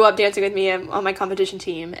 He grew up dancing with me on my competition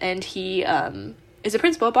team, and he is a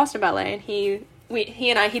principal at Boston Ballet, and he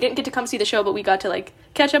didn't get to come see the show, but we got to like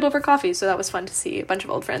catch up over coffee, so that was fun to see a bunch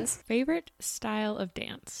of old friends. Favorite style of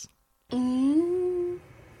dance?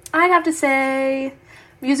 I'd have to say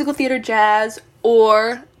musical theater, jazz,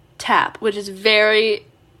 or tap, which is very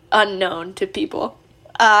unknown to people.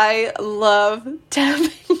 I love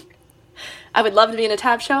tapping. I would love to be in a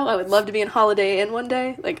tap show. I would love to be in Holiday Inn one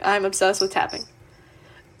day. Like, I'm obsessed with tapping.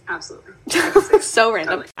 Absolutely. So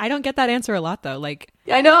random. I don't get that answer a lot, though. Like,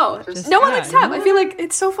 I know. Just- No one yeah, likes tap. no I feel like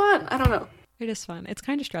it's so fun. I don't know. it is fun. It's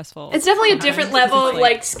kind of stressful. It's definitely a sometimes different because level it's of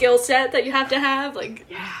like skill set that you have to have. Like,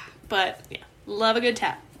 Yeah. but yeah, love a good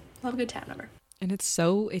tap. Love a good tap number. and it's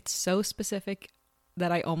so specific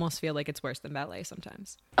that I almost feel like it's worse than ballet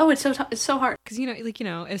sometimes. Oh, it's so hard. Because,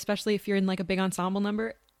 especially if you're in like a big ensemble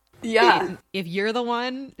number, Yeah. if you're the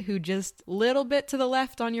one who just little bit to the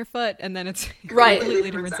left on your foot, and then it's Right.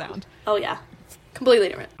 completely different sound. Oh yeah. Completely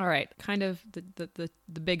different. All right, kind of the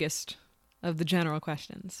biggest of the general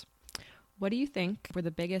questions. What do you think were the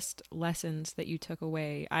biggest lessons that you took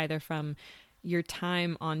away, either from your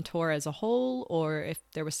time on tour as a whole, or if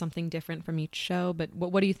there was something different from each show? But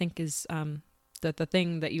what do you think is the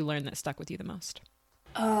thing that you learned that stuck with you the most?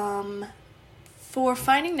 For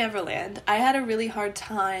Finding Neverland, I had a really hard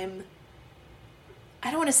time, I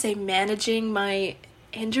don't want to say managing my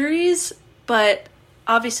injuries, but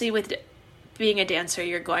obviously with being a dancer,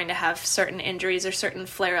 you're going to have certain injuries or certain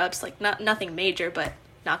flare-ups, like nothing major, but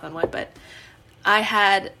knock on wood, but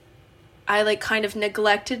I like kind of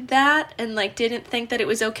neglected that and like didn't think that it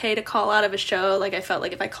was okay to call out of a show. Like, I felt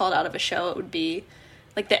like if I called out of a show, it would be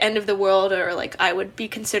like the end of the world, or like I would be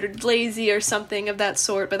considered lazy or something of that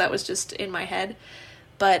sort, but that was just in my head.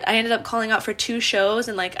 But I ended up calling out for 2 shows,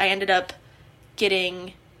 and like I ended up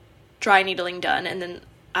getting dry needling done, and then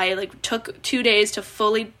I like took 2 days to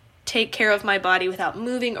fully take care of my body without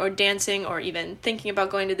moving or dancing or even thinking about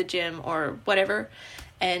going to the gym or whatever,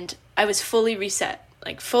 and I was fully reset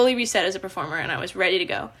as a performer, and I was ready to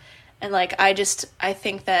go. And like I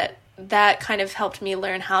think that kind of helped me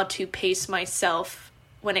learn how to pace myself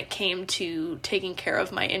when it came to taking care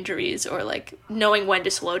of my injuries, or like knowing when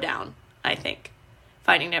to slow down. I think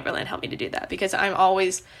Finding Neverland helped me to do that, because I'm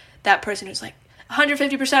always that person who's like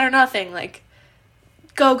 150% or nothing, like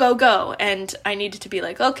go, go, go. And I needed to be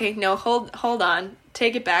like, okay, no, hold on,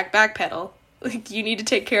 take it back, backpedal. Like, you need to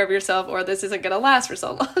take care of yourself, or this isn't going to last for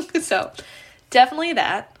so long. So definitely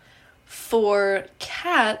that. For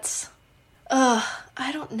cats,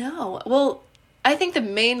 I don't know. Well, I think the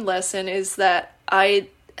main lesson is that I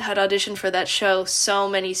had auditioned for that show so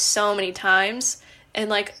many times, and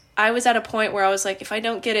like I was at a point where I was like, if I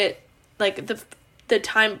don't get it, like the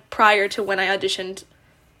time prior to when I auditioned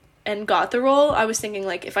and got the role, I was thinking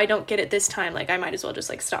like, if I don't get it this time, like I might as well just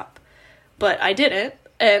like stop. But I didn't,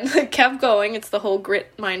 and kept going. It's the whole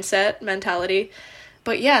grit mindset mentality.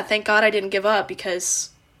 But yeah, thank God I didn't give up,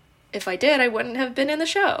 because if I did, I wouldn't have been in the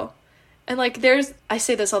show. And like I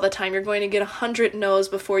say this all the time, you're going to get 100 no's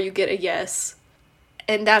before you get a yes.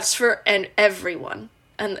 And that's for everyone.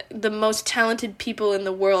 And the most talented people in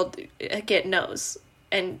the world get no's.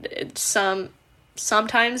 And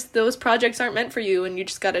sometimes those projects aren't meant for you, and you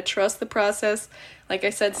just got to trust the process. Like I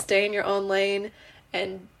said, stay in your own lane.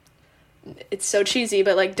 And it's so cheesy,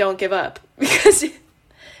 but like, don't give up. Because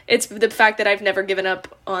it's the fact that I've never given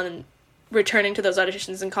up on returning to those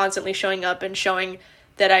auditions and constantly showing up and showing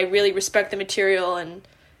that I really respect the material. And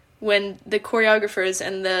when the choreographers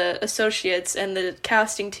and the associates and the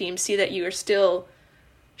casting team see that you are still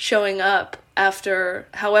showing up after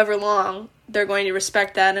however long, they're going to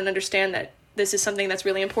respect that and understand that this is something that's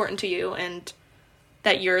really important to you and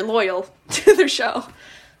that you're loyal to the show.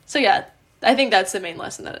 So yeah, I think that's the main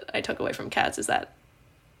lesson that I took away from Cats, is that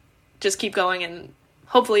just keep going, and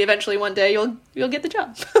hopefully eventually one day you'll get the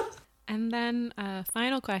job. And then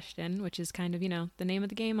final question, which is kind of, the name of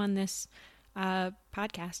the game on this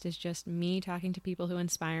podcast is just me talking to people who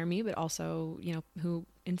inspire me, but also, who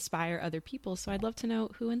inspire other people. So I'd love to know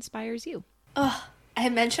who inspires you. Oh, I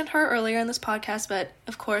had mentioned her earlier in this podcast, but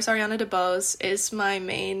of course Ariana DeBose is my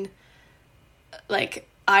main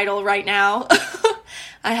idol right now.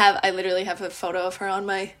 I literally have a photo of her on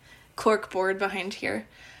my cork board behind here.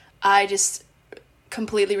 I just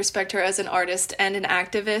completely respect her as an artist and an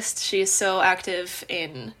activist. She is so active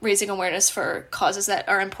in raising awareness for causes that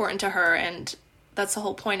are important to her, and that's the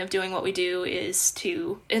whole point of doing what we do, is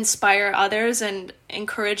to inspire others and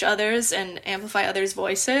encourage others and amplify others'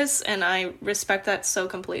 voices, and I respect that so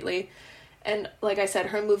completely. And like I said,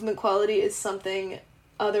 her movement quality is something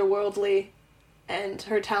otherworldly, and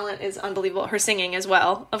her talent is unbelievable. Her singing as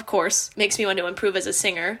well, of course, makes me want to improve as a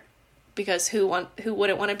singer, because who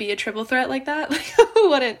wouldn't want to be a triple threat like that? Like, who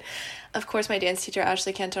wouldn't? Of course, my dance teacher,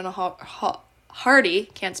 Ashley Cantona Hardy,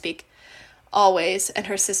 can't speak, always, and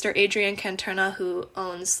her sister, Adrienne Canterna, who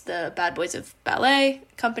owns the Bad Boys of Ballet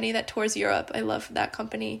company that tours Europe. I love that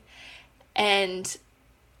company. And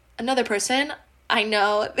another person, I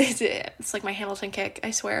know, it's like my Hamilton kick,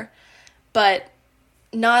 I swear, but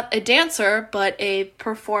not a dancer, but a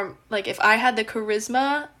if I had the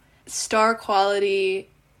charisma, star quality,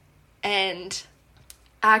 and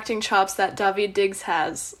acting chops that Daveed Diggs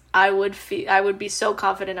has, I would be so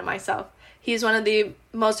confident in myself. He's one of the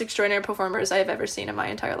most extraordinary performers I have ever seen in my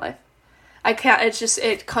entire life.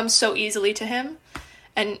 It comes so easily to him,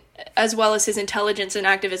 and as well as his intelligence and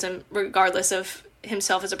activism, regardless of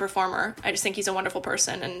himself as a performer. I just think he's a wonderful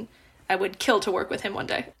person, and I would kill to work with him one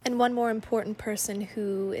day. And one more important person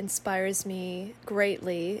who inspires me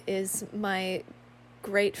greatly is my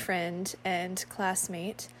great friend and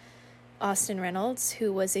classmate, Austin Reynolds,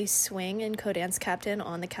 who was a swing and co-dance captain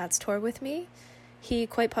on the Cats tour with me. He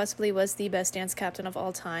quite possibly was the best dance captain of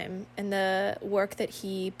all time, and the work that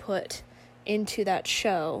he put into that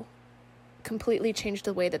show completely changed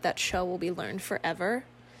the way that show will be learned forever.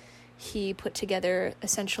 He put together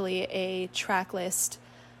essentially a track list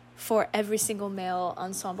for every single male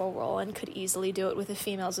ensemble role, and could easily do it with the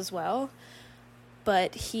females as well.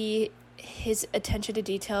 But his attention to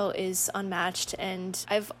detail is unmatched, and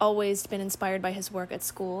I've always been inspired by his work at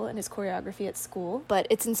school and his choreography at school, but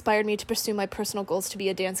it's inspired me to pursue my personal goals to be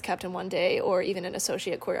a dance captain one day, or even an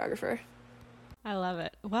associate choreographer. I love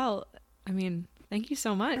it. Well, thank you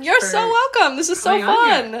so much. You're so welcome. This is so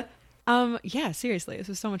fun. Yeah, seriously, this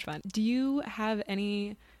was so much fun. Do you have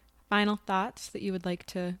any final thoughts that you would like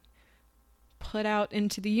to put out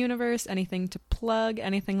into the universe, anything to plug,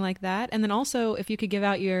 anything like that? And then also, if you could give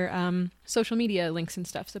out your social media links and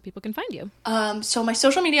stuff so people can find you. So my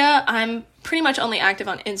social media, I'm pretty much only active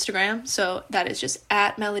on Instagram, so that is just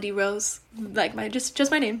at Melody Rose, like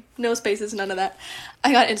just my name, no spaces, none of that.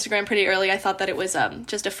 I got Instagram pretty early. I thought that it was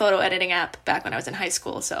just a photo editing app back when I was in high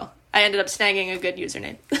school, so I ended up snagging a good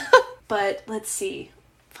username. But let's see,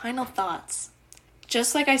 final thoughts.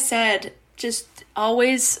 Just like I said, just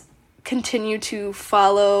always continue to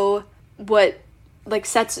follow what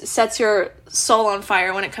sets your soul on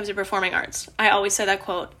fire when it comes to performing arts. I always say that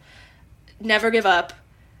quote. Never give up.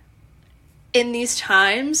 In these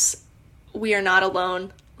times, we are not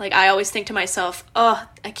alone. Like, I always think to myself, oh,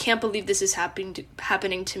 I can't believe this is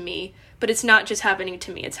happening to me. But it's not just happening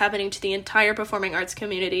to me. It's happening to the entire performing arts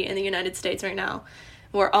community in the United States right now.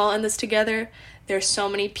 We're all in this together. There's so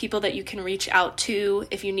many people that you can reach out to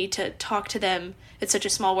if you need to talk to them. It's such a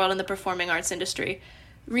small world in the performing arts industry.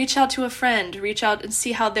 Reach out to a friend. Reach out and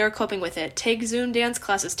see how they're coping with it. Take Zoom dance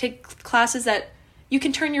classes. Take classes that you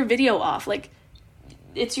can turn your video off. Like,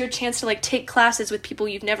 it's your chance to, like, take classes with people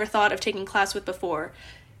you've never thought of taking class with before.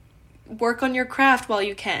 Work on your craft while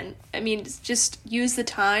you can. I mean, just use the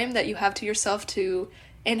time that you have to yourself to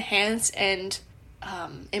enhance and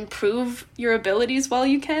improve your abilities while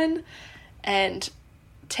you can, and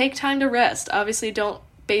take time to rest. Obviously, don't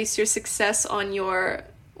base your success on your,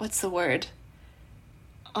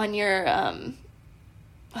 on your,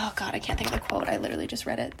 oh god, I can't think of the quote. I literally just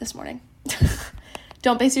read it this morning.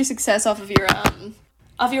 Don't base your success off of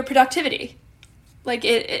your productivity. Like,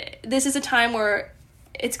 this is a time where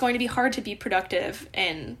it's going to be hard to be productive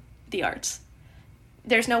in the arts.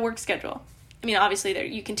 There's no work schedule. I mean, obviously,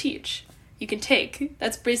 you can teach. You can take.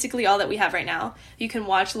 That's basically all that we have right now. You can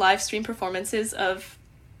watch live stream performances at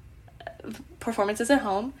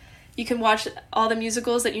home. You can watch all the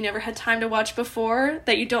musicals that you never had time to watch before,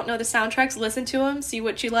 that you don't know the soundtracks. Listen to them. See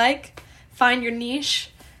what you like. Find your niche.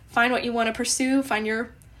 Find what you want to pursue. Find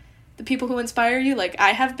the people who inspire you, like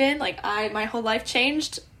I have been. Like, my whole life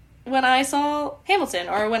changed when I saw Hamilton,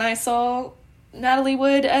 or when I saw Natalie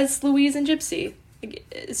Wood as Louise in Gypsy. Like,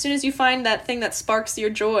 as soon as you find that thing that sparks your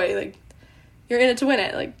joy, like, you're in it to win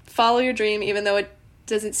it. Like, follow your dream, even though it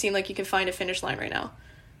doesn't seem like you can find a finish line right now.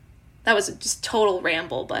 That was just total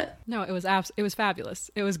ramble, but no, it was fabulous.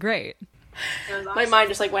 It was great. It was awesome. my mind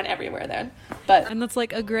just, like, went everywhere then. But And that's,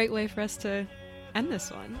 like, a great way for us to end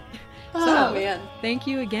this one. oh man, Thank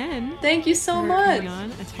you again thank you so for much. coming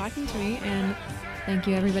on and talking to me, and thank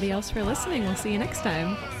you everybody else for listening. We'll see you next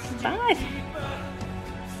time. Bye.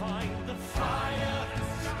 Find the fire,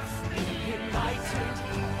 ignited,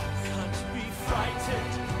 can't be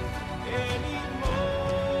frightened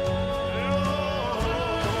anymore.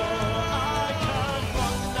 I can't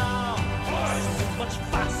run now, so much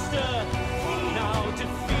faster. Now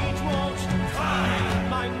defeat won't find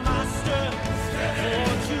my master. For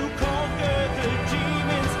to conquer the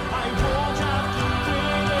demons, I won't have to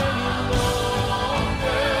win any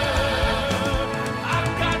longer.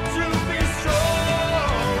 I've got to be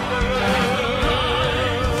stronger.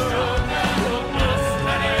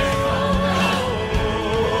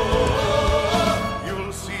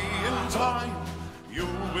 You'll see in time, you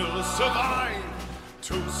will survive.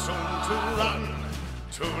 Too soon to run,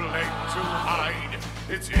 too late to hide.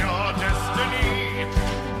 It's your destiny,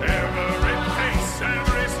 every pace,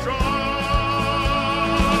 every stride.